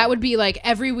like lab. that would be like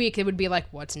every week it would be like,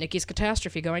 what's Nikki's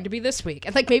catastrophe going to be this week?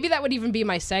 And like maybe that would even be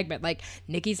my segment, like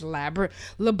Nikki's laboratory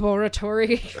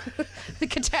the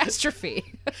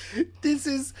catastrophe. This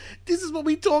is what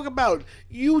we talk about.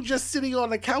 You just sitting on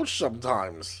the couch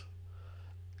sometimes.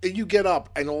 And you get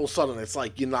up, and all of a sudden, it's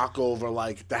like you knock over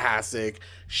like the hassock,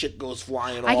 shit goes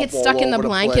flying off. I get stuck in the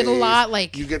blanket a lot.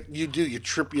 Like you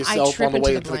trip yourself on the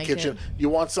way into the kitchen. You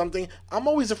want something? I'm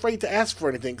always afraid to ask for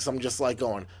anything because I'm just like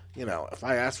going, if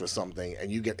I ask for something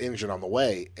and you get injured on the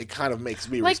way, it kind of makes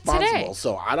me responsible. Today.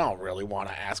 So I don't really want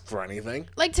to ask for anything.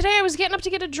 Like today, I was getting up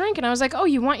to get a drink, and I was like, "Oh,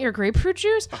 you want your grapefruit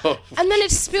juice?" And then it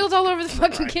spilled all over the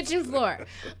fucking kitchen floor.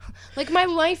 Like my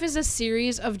life is a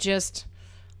series of just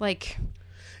like.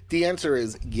 The answer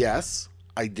is yes,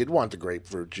 I did want the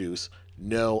grapefruit juice.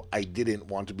 No, I didn't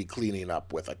want to be cleaning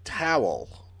up with a towel.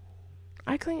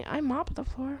 I mopped the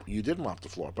floor. You did mop the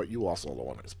floor, but you also the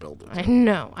one who spilled it. I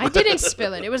know. I didn't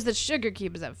spill it. It was the sugar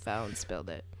cubes that fell and spilled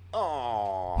it.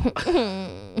 Aww.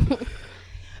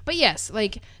 But yes,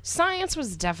 like science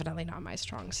was definitely not my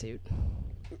strong suit.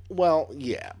 Well,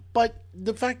 yeah. But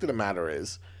the fact of the matter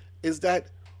is that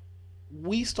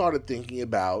we started thinking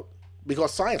about,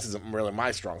 because science isn't really my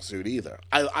strong suit either.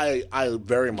 I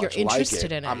very much like it. You're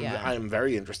interested in it, I am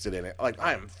very interested in it. Like,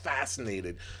 I am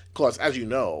fascinated. Because, as you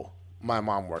know, my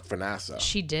mom worked for NASA.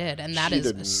 She did, and that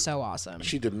is so awesome.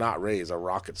 She did not raise a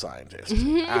rocket scientist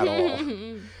at all.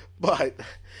 But,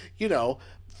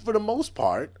 for the most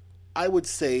part, I would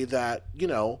say that,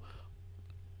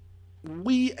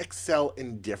 we excel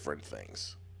in different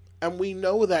things. And we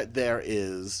know that there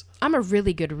is... I'm a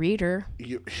really good reader.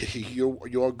 You're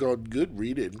good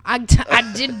reading. I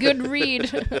did good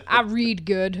read. I read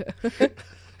good.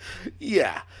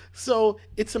 Yeah. So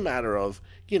it's a matter of,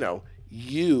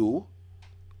 you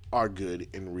are good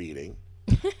in reading.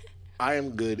 I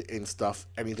am good in stuff,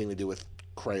 anything to do with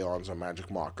crayons or magic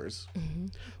markers. Mm-hmm.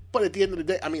 But at the end of the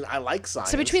day, I mean, I like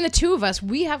science. So between the two of us,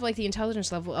 we have like the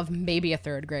intelligence level of maybe a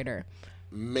third grader.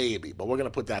 Maybe, but we're going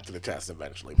to put that to the test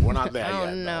eventually. We're not there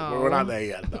yet. No. We're not there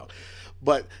yet, though.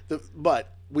 But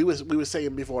we were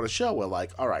saying before the show, we're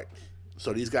like, all right,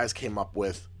 so these guys came up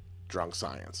with drunk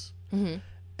science. Mm-hmm.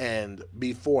 And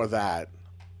before that,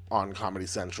 on Comedy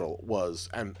Central was,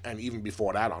 and even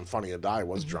before that on Funny or Die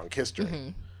was mm-hmm. Drunk History. Mm-hmm.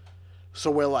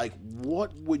 So we're like,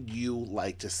 what would you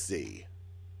like to see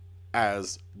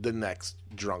as the next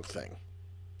drunk thing?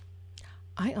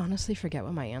 I honestly forget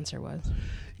what my answer was.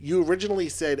 You originally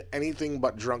said anything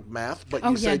but drunk math, but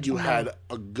you said you had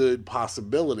a good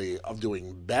possibility of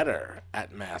doing better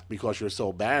at math because you're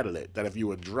so bad at it that if you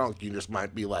were drunk, you just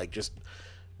might be like, just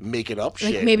making up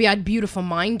shit. Like maybe I'd beautiful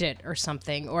mind it or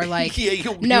something, or like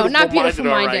not beautiful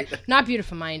mind right. it, not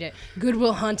beautiful mind it,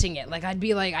 Goodwill Hunting it. Like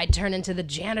I'd turn into the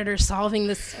janitor solving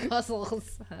the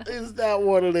puzzles. Is that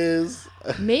what it is?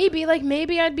 Maybe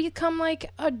I'd become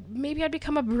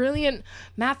a brilliant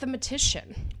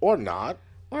mathematician. Or not.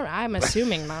 Or I'm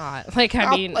assuming not. Like,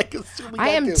 I mean, I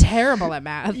am terrible at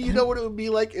math. You know what it would be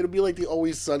like? It would be like the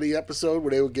Always Sunny episode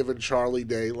where they were giving Charlie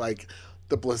Day like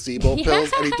the placebo pills,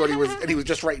 and he thought he was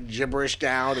just writing gibberish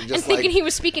down and just thinking he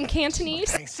was speaking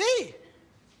Cantonese.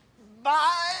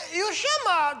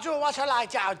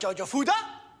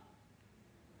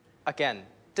 Again,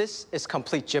 this is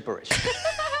complete gibberish.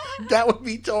 That would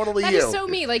be totally That you. is so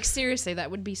me. Like, seriously, that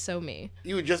would be so me.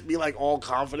 You would just be, like, all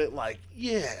confident, like,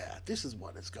 yeah, this is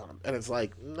what it's gonna be. And it's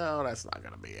like, no, that's not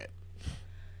gonna be it.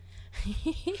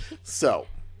 So,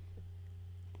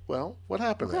 well, what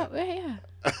happened there? Well, yeah.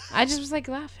 I just was, like,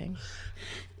 laughing.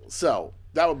 So,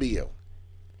 that would be you.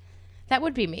 That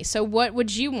would be me. So what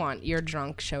would you want your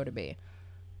drunk show to be?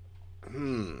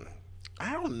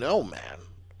 I don't know, man.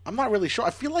 I'm not really sure. I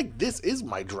feel like this is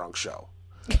my drunk show.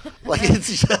 Like,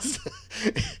 it's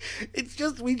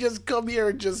just we just come here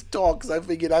and just talk, because I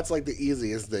figure that's like the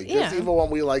easiest thing. Yeah. Just even when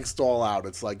we like stall out,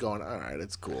 it's like going, all right,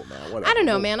 it's cool, man. Whatever. I don't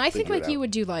know, We'll man. I think figure it like you out.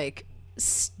 would do like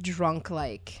drunk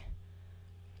like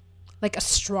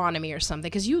astronomy or something,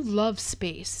 because you love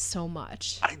space so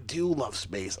much. I do love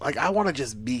space. Like, I want to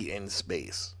just be in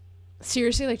space.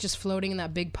 Seriously, like just floating in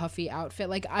that big puffy outfit.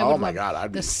 Like I Oh would my love God,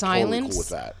 I'd be the totally silence, cool with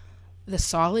that. the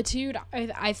solitude.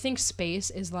 I think space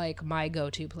is like my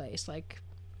go-to place. Like,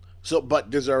 So, but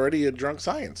there's already a drunk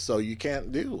science, so you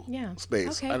can't do Yeah.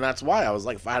 space. Okay. And that's why I was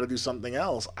like, if I had to do something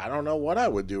else, I don't know what I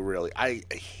would do, really. I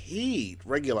hate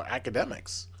regular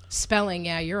academics. spelling,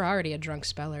 yeah, you're already a drunk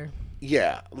speller.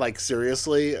 Yeah, like,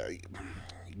 seriously,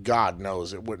 God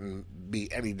knows it wouldn't be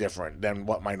any different than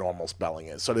what my normal spelling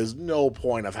is. So there's no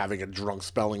point of having a drunk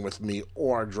spelling with me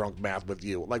or a drunk math with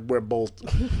you. Like, we're both,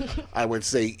 I would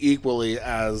say, equally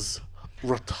as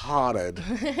retarded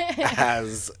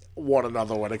as one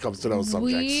another when it comes to those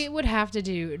subjects. We would have to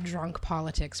do drunk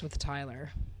politics with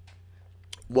Tyler.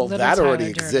 Well, Little that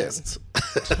already Tyler Durden. exists.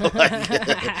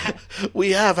 Like,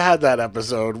 we have had that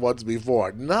episode once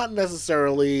before. Not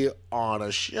necessarily on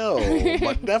a show,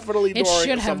 but definitely It during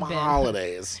should have some been.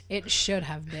 holidays. It should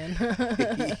have been.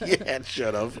 Yeah, it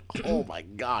should have. Oh my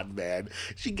God, man.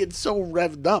 She gets so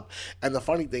revved up. And the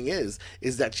funny thing is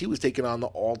that she was taking on the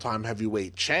all-time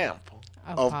heavyweight champ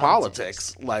of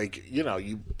politics. Like, you know,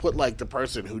 you put like the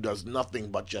person who does nothing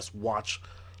but just watch.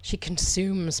 She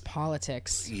consumes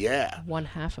politics. Yeah. One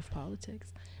half of politics.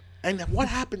 And what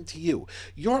happened to you?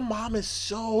 Your mom is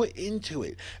so into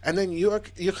it. And then you're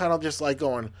kind of just like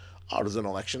going, oh, there's an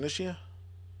election this year?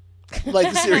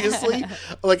 Like, seriously?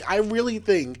 Like, I really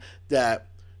think that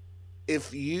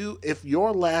if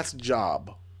your last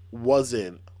job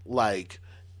wasn't like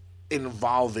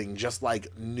involving just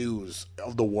like news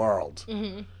of the world,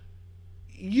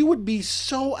 you would be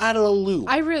so out of the loop.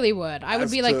 I really would. I would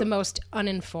As be like to- the most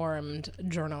uninformed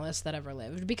journalist that ever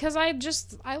lived, because I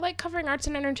like covering arts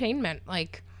and entertainment.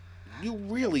 Like, You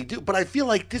really do. But I feel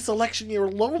like this election year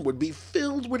alone would be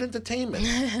filled with entertainment.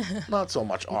 Not so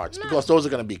much arts, because those are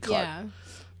going to be cut.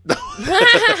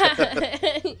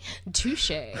 yeah.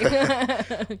 Touche.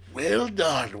 Well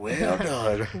done. Well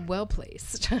done. Well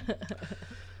placed.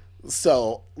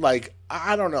 So, like,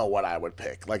 I don't know what I would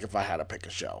pick. Like, if I had to pick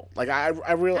a show, like, I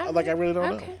really don't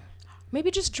know. Maybe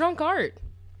just drunk art.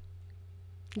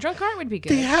 Drunk art would be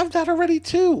good. They have that already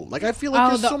too. Like, I feel like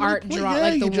there's the so many art pla- draw, yeah,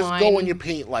 like you the just wine, go and you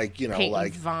paint, like, you know, paint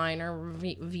like Vine or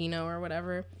Vino or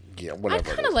whatever. Yeah, whatever.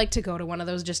 I'd kind of like to go to one of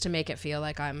those just to make it feel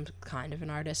like I'm kind of an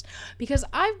artist, because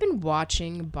I've been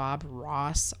watching Bob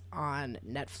Ross on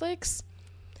Netflix,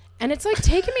 and it's like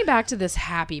taking me back to this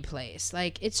happy place.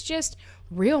 Like, it's just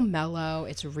real mellow,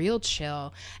 it's real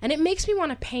chill, and it makes me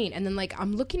want to paint. And then, like,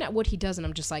 I'm looking at what he does and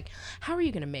I'm just like, how are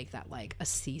you going to make that like a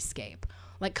seascape?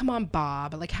 Like, come on,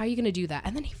 Bob. Like, how are you going to do that?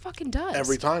 And then he fucking does.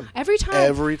 Every time. Every time.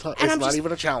 Every time. And It's I'm not just-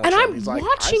 even a challenge. And for him. I'm He's like,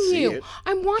 watching I see you. it.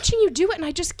 I'm watching you do it, and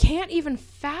I just can't even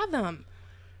fathom.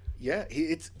 Yeah,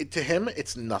 to him,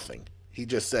 it's nothing. He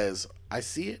just says, I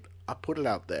see it. I put it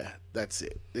out there. That's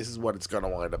it. This is what it's going to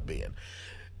wind up being.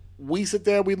 We sit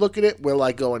there, we look at it, we're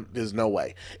like going, there's no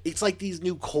way. It's like these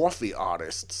new coffee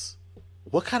artists.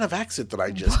 What kind of accent did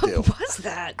I just do? What was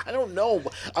that? I don't know.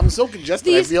 I'm so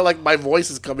congested. I feel like my voice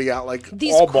is coming out like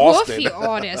These all Boston. coffee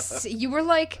artists, you were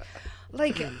like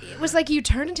it was like you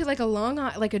turned into like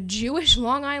a Jewish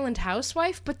Long Island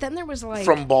housewife, but then there was like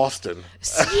From Boston.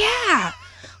 Yeah,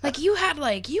 like you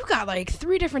got like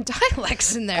 3 different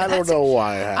dialects in there. I don't know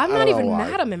why. I'm I not don't know even why.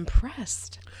 mad. I'm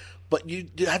impressed. But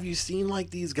have you seen like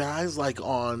these guys like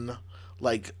on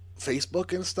like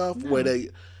Facebook and stuff where they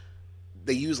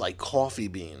use like coffee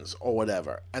beans or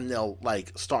whatever, and they'll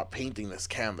like start painting this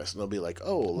canvas, and they'll be like,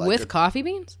 oh, like With coffee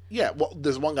beans? Yeah, well,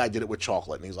 there's one guy did it with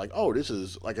chocolate, and he's like, oh, this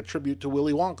is like a tribute to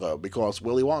Willy Wonka because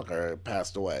Willy Wonka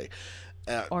passed away.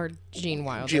 Or Gene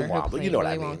Wilder. Gene who Wilder, played you know what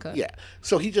I Willy mean. Wonka. Yeah.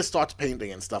 So he just starts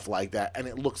painting and stuff like that, and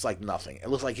it looks like nothing. It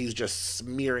looks like he's just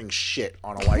smearing shit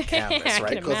on a white canvas, I right?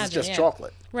 can Because it's imagine, just yeah.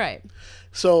 chocolate. Right.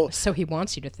 So he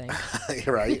wants you to think.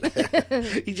 right?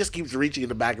 He just keeps reaching in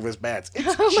the back of his pants.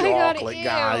 It's Oh my God, chocolate, ew.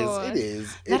 guys. It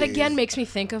is. That It again is. makes me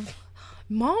think of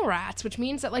Mallrats, which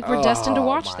means that like we're destined to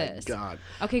watch my this. God.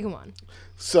 Okay, go on.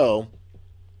 So,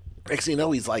 next thing you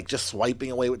know, he's like just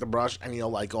swiping away with the brush, and you're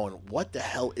like going, what the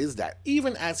hell is that?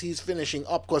 Even as he's finishing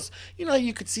up, because, you know,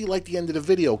 you could see like the end of the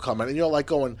video coming, and you're like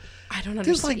going, I don't understand.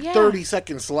 there's like Yeah. 30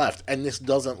 seconds left, and this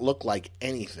doesn't look like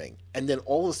anything. And then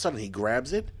all of a sudden he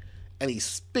grabs it, and he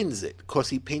spins it, because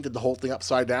he painted the whole thing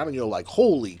upside down, and you're like,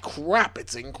 holy crap,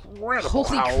 it's incredible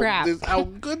Holy crap. how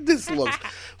good this looks.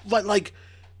 But like,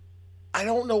 I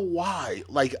don't know why.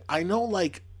 Like, I know,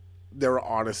 like, there are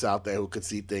artists out there who could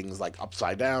see things, like,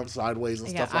 upside down, sideways, and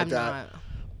stuff like that. Not.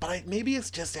 But maybe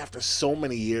it's just after so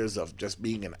many years of just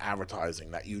being in advertising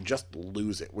that you just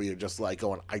lose it, where you're just like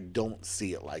going, I don't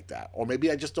see it like that. Or maybe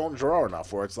I just don't draw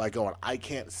enough, where it's like going, I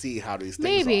can't see how these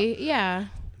things are. Yeah.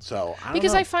 So, I don't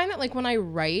because know. I find that, like, when I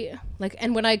write, like,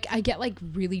 and when I get, like,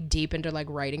 really deep into, like,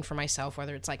 writing for myself,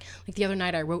 whether it's, like the other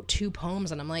night I wrote 2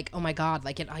 poems, and I'm like, oh, my God,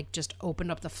 like, it like just opened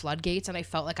up the floodgates, and I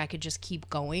felt like I could just keep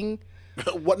going.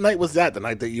 What night was that? The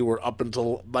night that you were up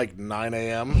until, like, 9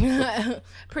 a.m.?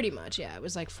 Pretty much, yeah. It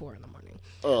was, like, 4 in the morning.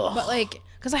 Ugh. But, like,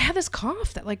 because I had this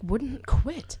cough that, like, wouldn't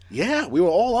quit. Yeah, we were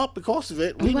all up because of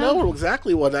it. We know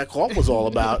exactly what that cough was all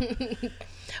about.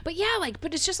 But, yeah, like,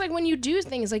 but it's just, like, when you do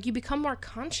things, like, you become more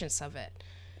conscious of it.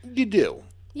 You do.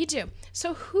 You do.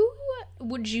 So who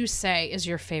would you say is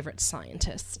your favorite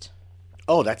scientist?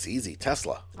 Oh, that's easy.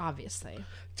 Tesla. Obviously.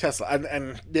 Tesla.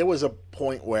 And there was a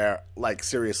point where, like,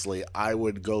 seriously, I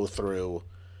would go through,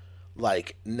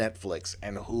 like, Netflix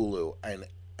and Hulu and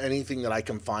anything that I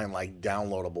can find, like,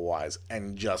 downloadable-wise,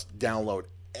 and just download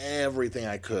everything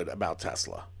I could about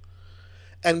Tesla.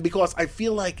 And because I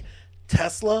feel like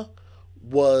Tesla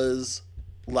was,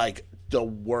 like, the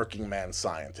working man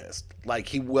scientist. Like,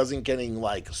 he wasn't getting,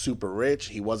 like, super rich.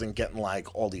 He wasn't getting,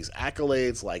 like, all these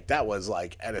accolades. Like, that was,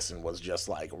 like, Edison was just,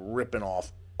 like, ripping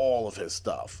off all of his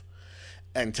stuff.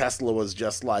 And Tesla was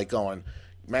just, like, going,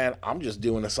 man, I'm just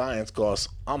doing the science because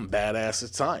I'm badass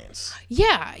at science.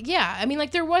 Yeah, yeah. I mean,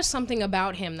 like, there was something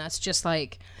about him that's just,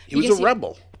 like... He was a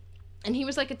rebel. And he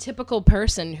was, like, a typical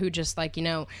person who just, like, you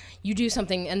know, you do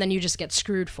something and then you just get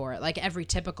screwed for it. Like, every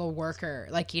typical worker.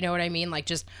 Like, you know what I mean? Like,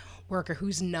 just worker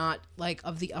who's not, like,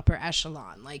 of the upper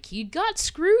echelon. Like, he got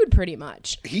screwed pretty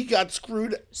much. He got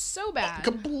screwed so bad.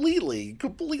 Completely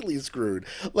screwed.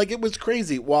 Like, it was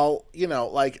crazy. While, you know,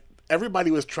 like, everybody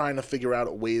was trying to figure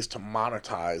out ways to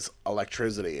monetize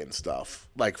electricity and stuff,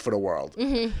 like, for the world.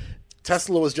 Mm-hmm.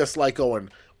 Tesla was just, like,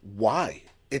 going, why?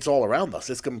 It's all around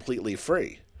us. It's completely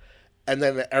free. And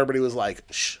then everybody was like,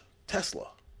 shh, Tesla,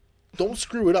 don't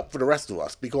screw it up for the rest of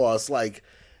us, because, like,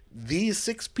 these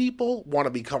 6 people want to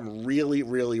become really,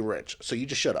 really rich. So you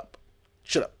just shut up.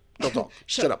 Shut up. Don't talk.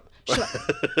 Shut up. Shut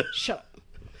up. Shut up.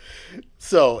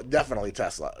 So definitely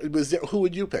Tesla. Who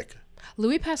would you pick?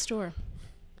 Louis Pasteur.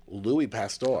 Louis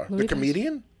Pasteur. Louis the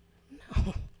comedian?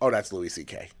 No. Oh, that's Louis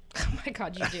C.K. Oh, my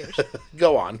God, you douche.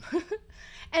 Go on.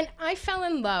 And I fell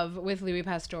in love with Louis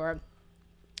Pasteur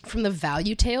from the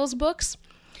Value Tales books.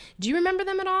 Do you remember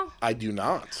them at all? I do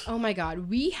not. Oh my God.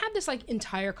 We had this like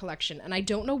entire collection, and I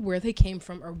don't know where they came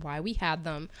from or why we had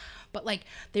them, but like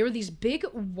they were these big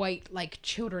white like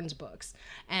children's books,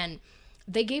 and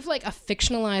they gave like a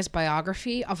fictionalized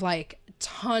biography of like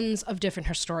tons of different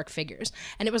historic figures.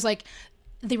 And it was like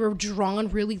they were drawn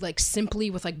really like simply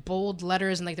with like bold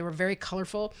letters, and like they were very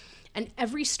colorful. And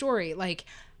every story like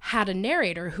had a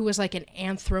narrator who was like an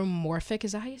anthropomorphic.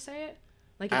 Is that how you say it?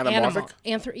 Like an animal.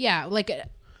 Yeah, like a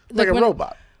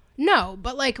robot. No,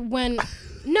 but like when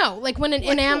an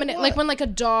inanimate, like when like a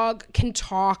dog can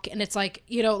talk, and it's like,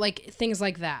 you know, like things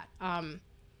like that.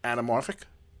 Anamorphic?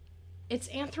 It's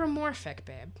anthropomorphic,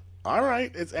 babe. All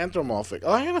right, it's anthropomorphic.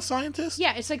 Oh, I am a scientist?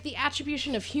 Yeah, it's like the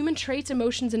attribution of human traits,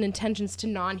 emotions, and intentions to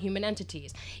non-human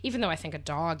entities. Even though I think a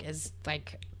dog is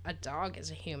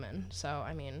a human. So,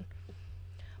 I mean...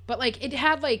 But, like, it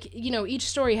had, like, you know, each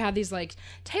story had these, like,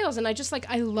 tales. And I just, like,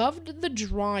 I loved the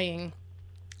drawing,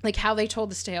 like, how they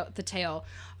told the tale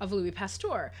of Louis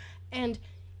Pasteur. And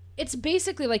it's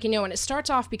basically, like, you know, and it starts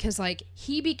off because, like,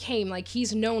 he became, like,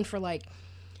 he's known for, like,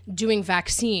 doing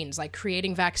vaccines, like,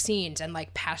 creating vaccines and,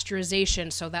 like,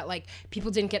 pasteurization so that, like,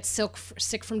 people didn't get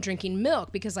sick from drinking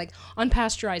milk. Because, like,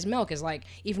 unpasteurized milk is, like,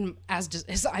 even as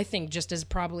I think, just as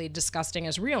probably disgusting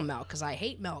as real milk, because I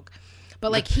hate milk.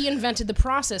 But, like, he invented the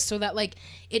process so that, like,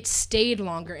 it stayed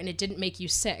longer and it didn't make you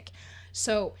sick.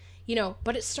 So, you know,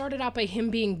 but it started out by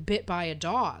him being bit by a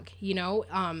dog, you know?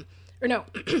 Or no.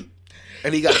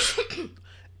 And he got...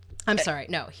 I'm sorry.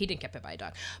 No, he didn't get bit by a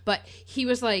dog. But he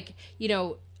was, like, you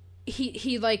know...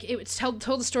 He like, it told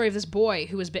the story of this boy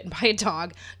who was bitten by a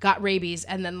dog, got rabies,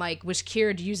 and then, like, was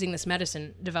cured using this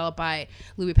medicine developed by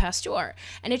Louis Pasteur.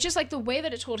 And it's just, like, the way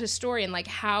that it told his story and, like,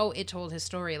 how it told his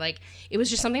story. Like, it was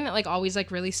just something that, like, always,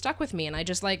 like, really stuck with me. And I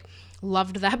just, like,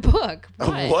 loved that book.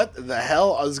 What the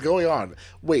hell is going on?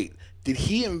 Wait, did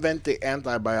he invent the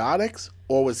antibiotics,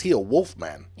 or was he a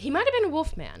wolfman? He might have been a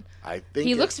wolfman. I think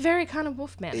he looks very kind of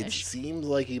wolfmanish. It seems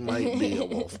like he might be a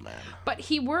wolfman. But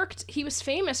he was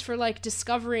famous for, like,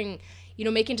 discovering, you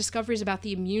know, making discoveries about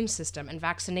the immune system and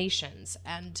vaccinations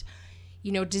and,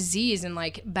 you know, disease and,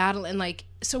 like, battle. And, like,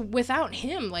 so without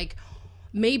him, like,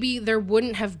 maybe there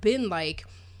wouldn't have been like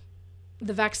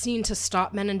the vaccine to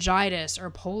stop meningitis or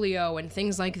polio and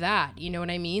things like that. You know what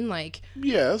I mean? Like,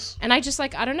 yes. And I just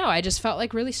like, I don't know. I just felt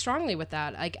like really strongly with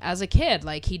that. Like as a kid,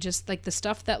 like he just like the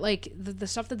stuff that like the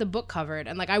stuff that the book covered.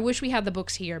 And like, I wish we had the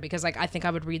books here because like, I think I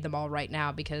would read them all right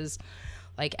now because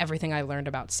like everything I learned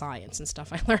about science and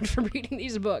stuff I learned from reading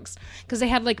these books because they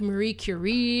had like Marie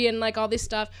Curie and like all this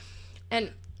stuff.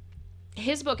 And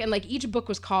his book, and like each book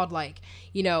was called like,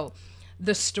 you know,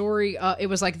 the story, it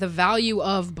was like the value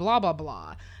of blah, blah,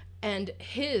 blah. And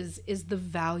his is the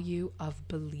value of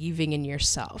believing in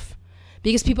yourself.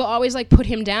 Because people always like put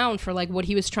him down for like what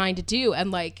he was trying to do.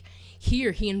 And like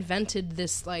here he invented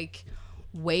this like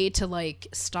way to like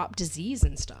stop disease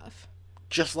and stuff.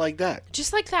 Just like that.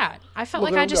 Just like that. I felt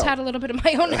like I just had a little bit of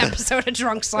my own episode of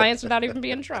Drunk Science without even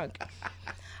being drunk.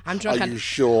 I'm drunk. Are you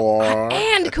sure?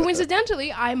 And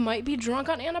coincidentally, I might be drunk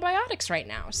on antibiotics right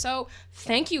now. So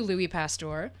thank you, Louis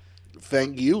Pasteur.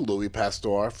 Thank you, Louis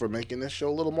Pasteur, for making this show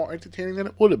a little more entertaining than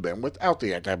it would have been without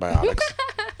the antibiotics.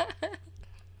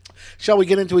 Shall we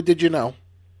get into it? Did you know?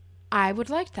 I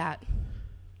would like that.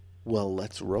 Well,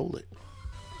 let's roll it.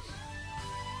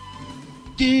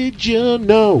 Did you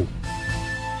know?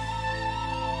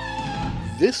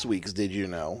 This week's Did You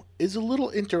Know is a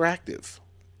little interactive.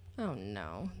 Oh,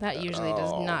 no. That usually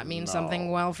does not mean something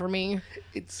well for me.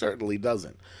 It certainly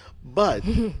doesn't. But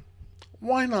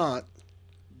why not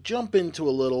jump into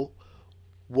a little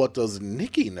what does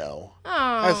Nikki know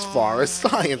as far as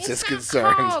science is concerned?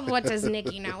 It's not called What Does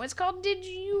Nikki Know? It's called Did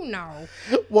You Know?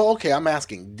 Well, okay, I'm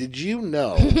asking, did you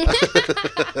know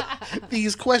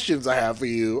these questions I have for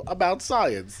you about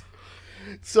science?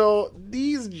 So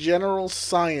these general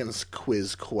science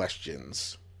quiz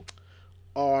questions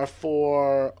are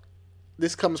for...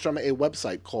 This comes from a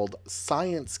website called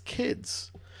Science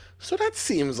Kids. So that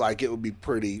seems like it would be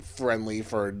pretty friendly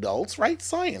for adults, right?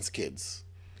 Science Kids.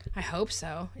 I hope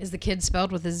so. Is the kid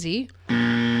spelled with a Z?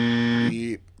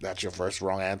 That's your first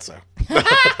wrong answer.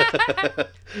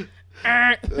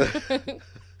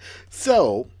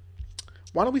 So,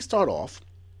 why don't we start off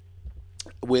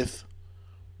with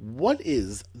what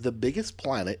is the biggest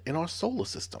planet in our solar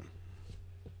system?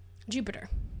 Jupiter.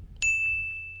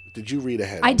 Did you read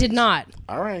ahead? I did not.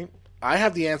 All right. I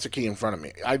have the answer key in front of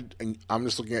me. I'm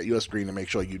just looking at your screen to make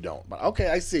sure you don't. But okay,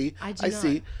 I see. I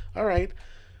see. All right.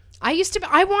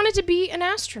 I wanted to be an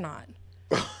astronaut.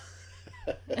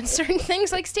 And certain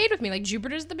things like stayed with me. Like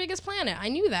Jupiter's the biggest planet. I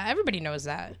knew that. Everybody knows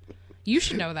that. You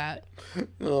should know that.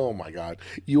 Oh my God.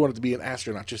 You wanted to be an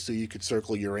astronaut just so you could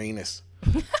circle Uranus.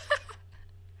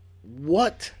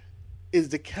 What is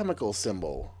the chemical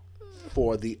symbol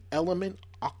for the element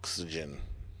oxygen?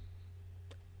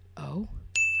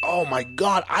 Oh my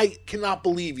God, I cannot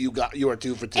believe you are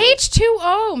 2 for 2.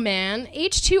 H2O, man.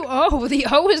 H2O. The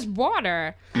O is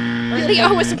water. Or the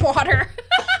O is water.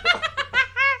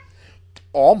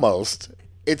 Almost.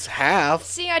 It's half.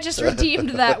 See, I just redeemed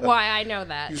that. Why I know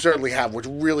that. You certainly have, which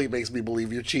really makes me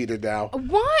believe you cheated now.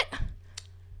 What?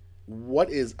 What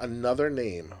is another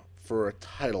name for a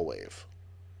tidal wave?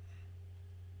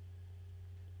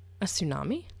 A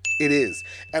tsunami? It is.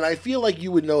 And I feel like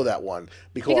you would know that one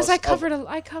because I cover a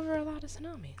lot of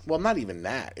tsunamis. Well, not even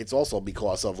that. It's also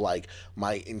because of like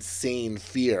my insane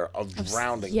fear of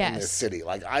drowning in this city.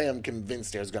 Like I am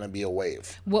convinced there's going to be a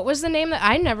wave. What was the name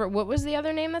that what was the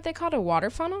other name that they called? A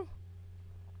water funnel?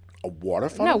 A water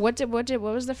funnel? No, what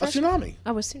was the first? A tsunami.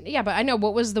 Yeah, but I know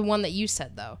what was the one that you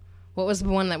said though? What was the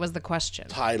one that was the question?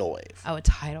 Tidal wave. Oh, a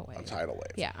tidal wave. A tidal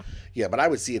wave. Yeah. Yeah, but I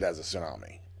would see it as a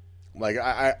tsunami. Like,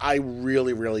 I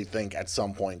really, really think at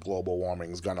some point global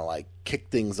warming is going to, like, kick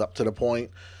things up to the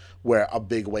point where a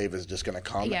big wave is just going to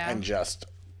come and just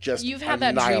You've had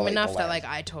that dream enough that, like,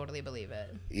 I totally believe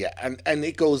it. Yeah, and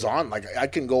it goes on. Like, I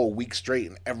can go a week straight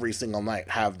and every single night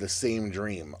have the same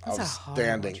dream of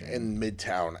standing in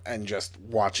Midtown and just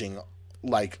watching,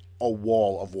 like, a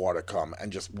wall of water come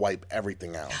and just wipe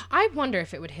everything out. I wonder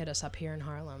if it would hit us up here in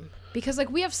Harlem. Because,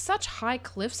 like, we have such high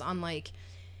cliffs on, like...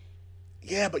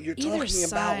 Yeah, but you're talking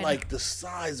about, like, the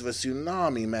size of a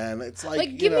tsunami, man. It's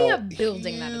like, give me a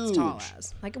building that it's tall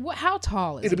as. Like, how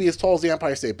tall is it? It'd be as tall as the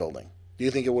Empire State Building. Do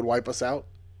you think it would wipe us out?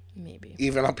 Maybe.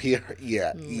 Even up here?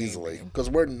 Yeah, easily.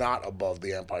 Because we're not above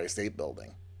the Empire State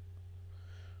Building.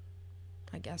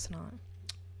 I guess not.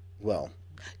 Well.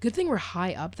 Good thing we're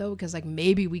high up, though, because, like,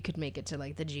 maybe we could make it to,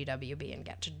 like, the GWB and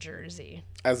get to Jersey.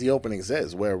 As the opening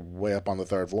says, we're way up on the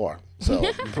 3rd floor.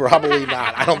 So, probably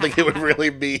not. I don't think it would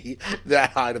really be that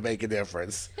high to make a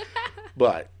difference.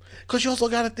 But, Because you also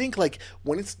got to think, like,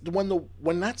 when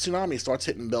that tsunami starts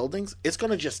hitting buildings, it's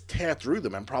going to just tear through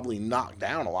them and probably knock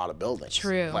down a lot of buildings.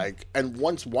 True. Like, and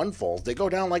once one falls, they go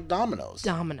down like dominoes.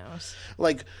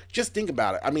 Like, just think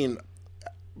about it. I mean,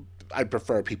 I'd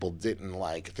prefer people didn't,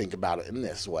 like, think about it in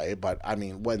this way. But, I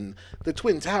mean, when the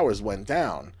Twin Towers went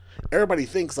down, everybody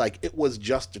thinks, like, it was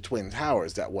just the Twin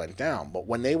Towers that went down. But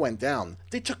when they went down,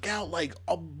 they took out, like,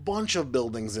 a bunch of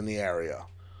buildings in the area.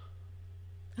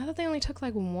 I thought they only took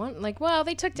like one. Like, well,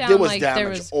 they took down there was like damage there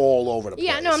was all over the place.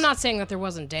 Yeah, no, I'm not saying that there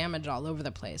wasn't damage all over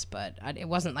the place, but it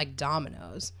wasn't like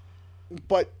dominoes.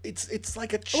 But it's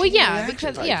like a chain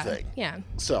reaction type thing. Yeah.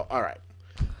 So, all right.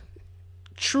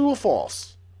 True or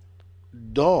false?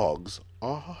 Dogs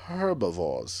are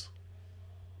herbivores.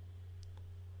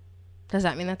 Does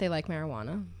that mean that they like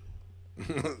marijuana?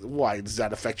 Why? Does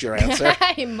that affect your answer?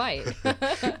 It might.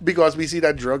 Because we see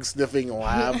that drug sniffing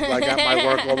lab like at my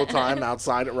work all the time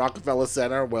outside at Rockefeller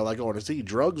Center. We're like, going to see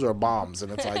drugs or bombs,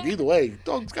 and it's like either way,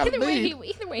 dog's got to be.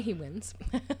 Either way, he wins.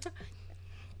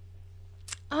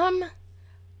 I'm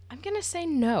gonna say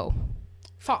no.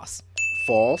 False.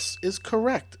 False is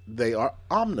correct. They are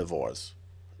omnivores,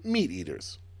 meat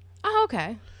eaters. Oh,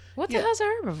 okay. What the hell's a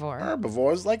herbivore?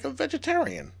 Herbivore is like a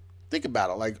vegetarian. Think about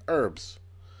it, like herbs.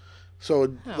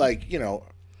 So, like, you know.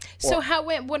 So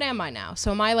what am I now? So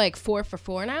am I like 4 for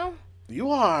 4 now? You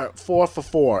are 4 for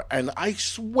 4, and I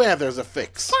swear there's a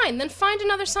fix. Fine, then find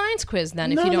another science quiz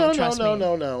then if you don't trust me.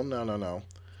 No.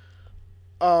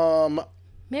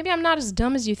 Maybe I'm not as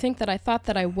dumb as you think that I thought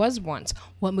that I was once.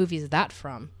 What movie is that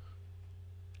from?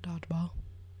 Dodgeball.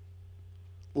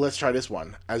 Let's try this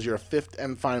one. As your 5th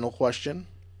and final question.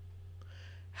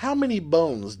 How many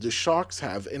bones do sharks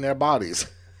have in their bodies?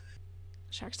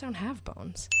 Sharks don't have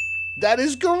bones. That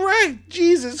is correct.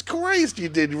 Jesus Christ, you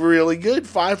did really good.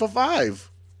 5 for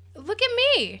 5. Look at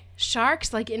me.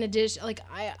 Sharks, like, in addition, like,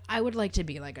 I would like to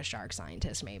be like a shark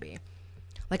scientist, maybe.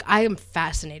 Like, I am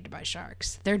fascinated by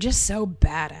sharks. They're just so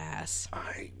badass.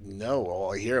 I know.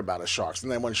 All I hear about is sharks.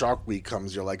 And then when Shark Week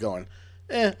comes, you're like going,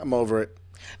 I'm over it.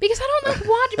 Because I don't like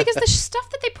watch, because the stuff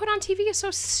that they put on TV is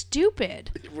so stupid.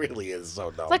 It really is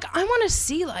so dumb. Like, I want to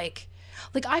see, like,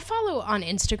 I follow on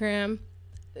Instagram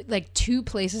like 2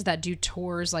 places that do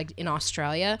tours like in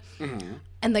Australia,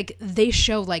 and like they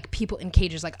show like people in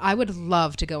cages. Like, I would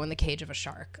love to go in the cage of a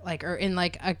shark, like, or in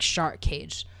like a shark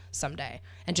cage someday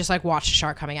and just like watch a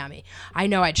shark coming at me. I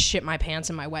know I'd shit my pants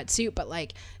in my wetsuit, but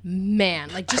like,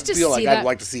 man, like just to see that. I feel like I'd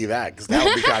like to see that because that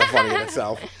would be kind of funny in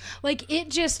itself. Like, it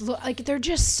just like they're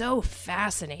just so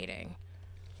fascinating.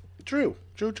 True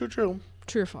True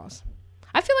or false?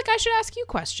 I feel like I should ask you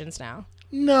questions now.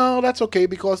 No, that's okay,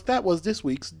 because that was this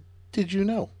week's Did You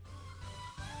Know?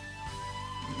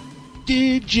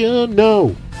 Did you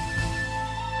know?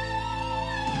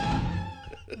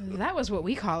 That was what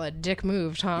we call a dick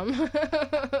move, Tom.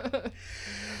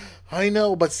 I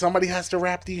know, but somebody has to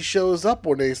wrap these shows up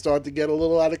when they start to get a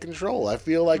little out of control. I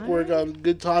feel like we're on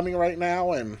good timing right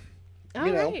now, and,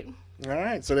 you know. All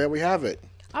right, so there we have it.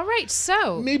 All right,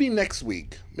 so. Maybe next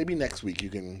week you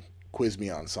can quiz me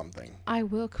on something. I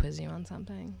will quiz you on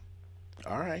something.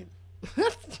 All right.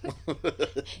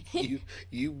 you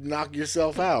knock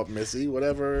yourself out, Missy.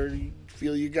 Whatever you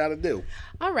feel you got to do.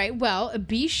 All right. Well,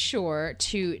 be sure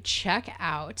to check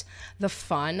out the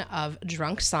fun of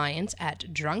Drunk Science at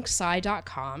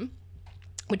drunksci.com,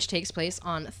 which takes place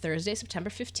on Thursday, September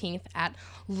 15th at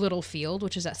Littlefield,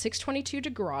 which is at 622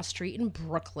 DeGraw Street in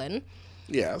Brooklyn.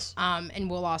 Yes. And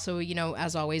we'll also, you know,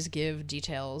 as always, give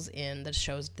details in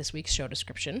this week's show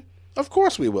description. Of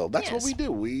course we will. That's what we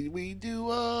do. We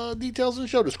do details and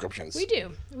show descriptions.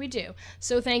 We do.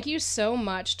 So thank you so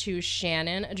much to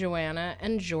Shannon, Joanna,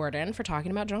 and Jordan for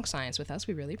talking about Drunk Science with us.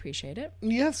 We really appreciate it.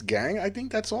 Yes, gang. I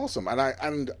think that's awesome.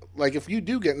 And like, if you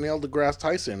do get Neil deGrasse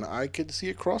Tyson, I could see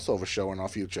a crossover show in our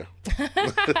future.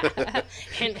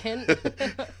 Hint, hint.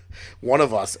 One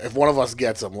of us. If one of us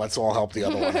gets him, let's all help the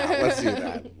other one out. Let's do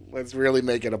that. Let's really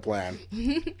make it a plan.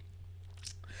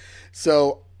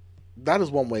 So that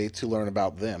is one way to learn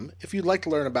about them. If you'd like to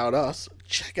learn about us,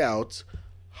 check out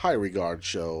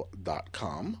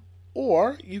highregardshow.com,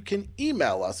 or you can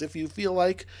email us if you feel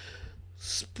like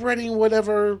spreading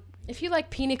whatever. If you like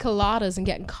pina coladas and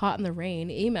getting caught in the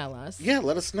rain, email us. Yeah,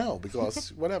 let us know,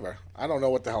 because whatever. I don't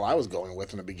know what the hell I was going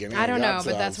with in the beginning. I don't know,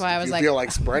 but that's why I was like... If you feel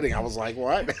like spreading, I was like,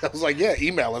 what? I was like, yeah,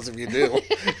 email us if you do.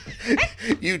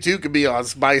 You too could be on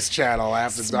Spice Channel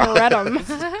after Spread them.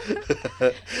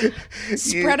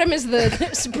 Spread them is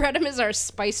our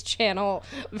Spice Channel,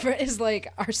 is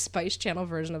like our Spice Channel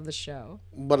version of the show.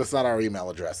 But it's not our email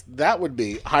address. That would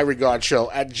be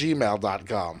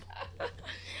highregardshow@gmail.com.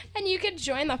 And you can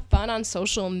join the fun on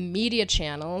social media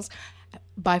channels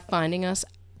by finding us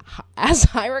as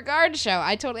High Regard Show.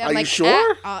 I totally. Are you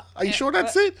sure? Are you sure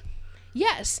that's it?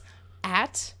 Yes, @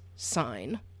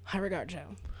 High Regard Show.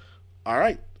 All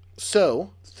right.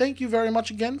 So, thank you very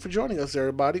much again for joining us,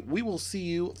 everybody. We will see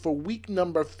you for week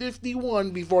number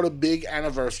 51 before the big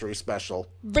anniversary special.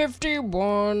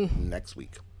 51. Next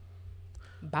week.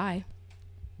 Bye.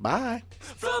 Bye.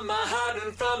 From my heart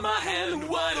and from my hand,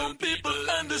 why don't people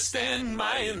understand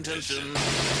my intention?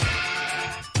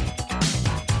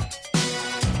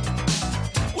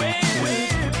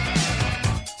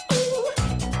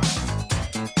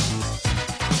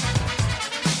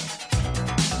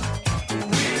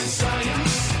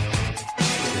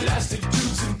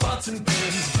 And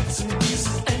pens, bits and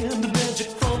pieces, and the magic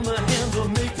from my hand will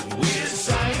make it weird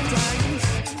science.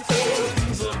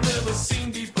 Things I've never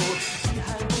seen before.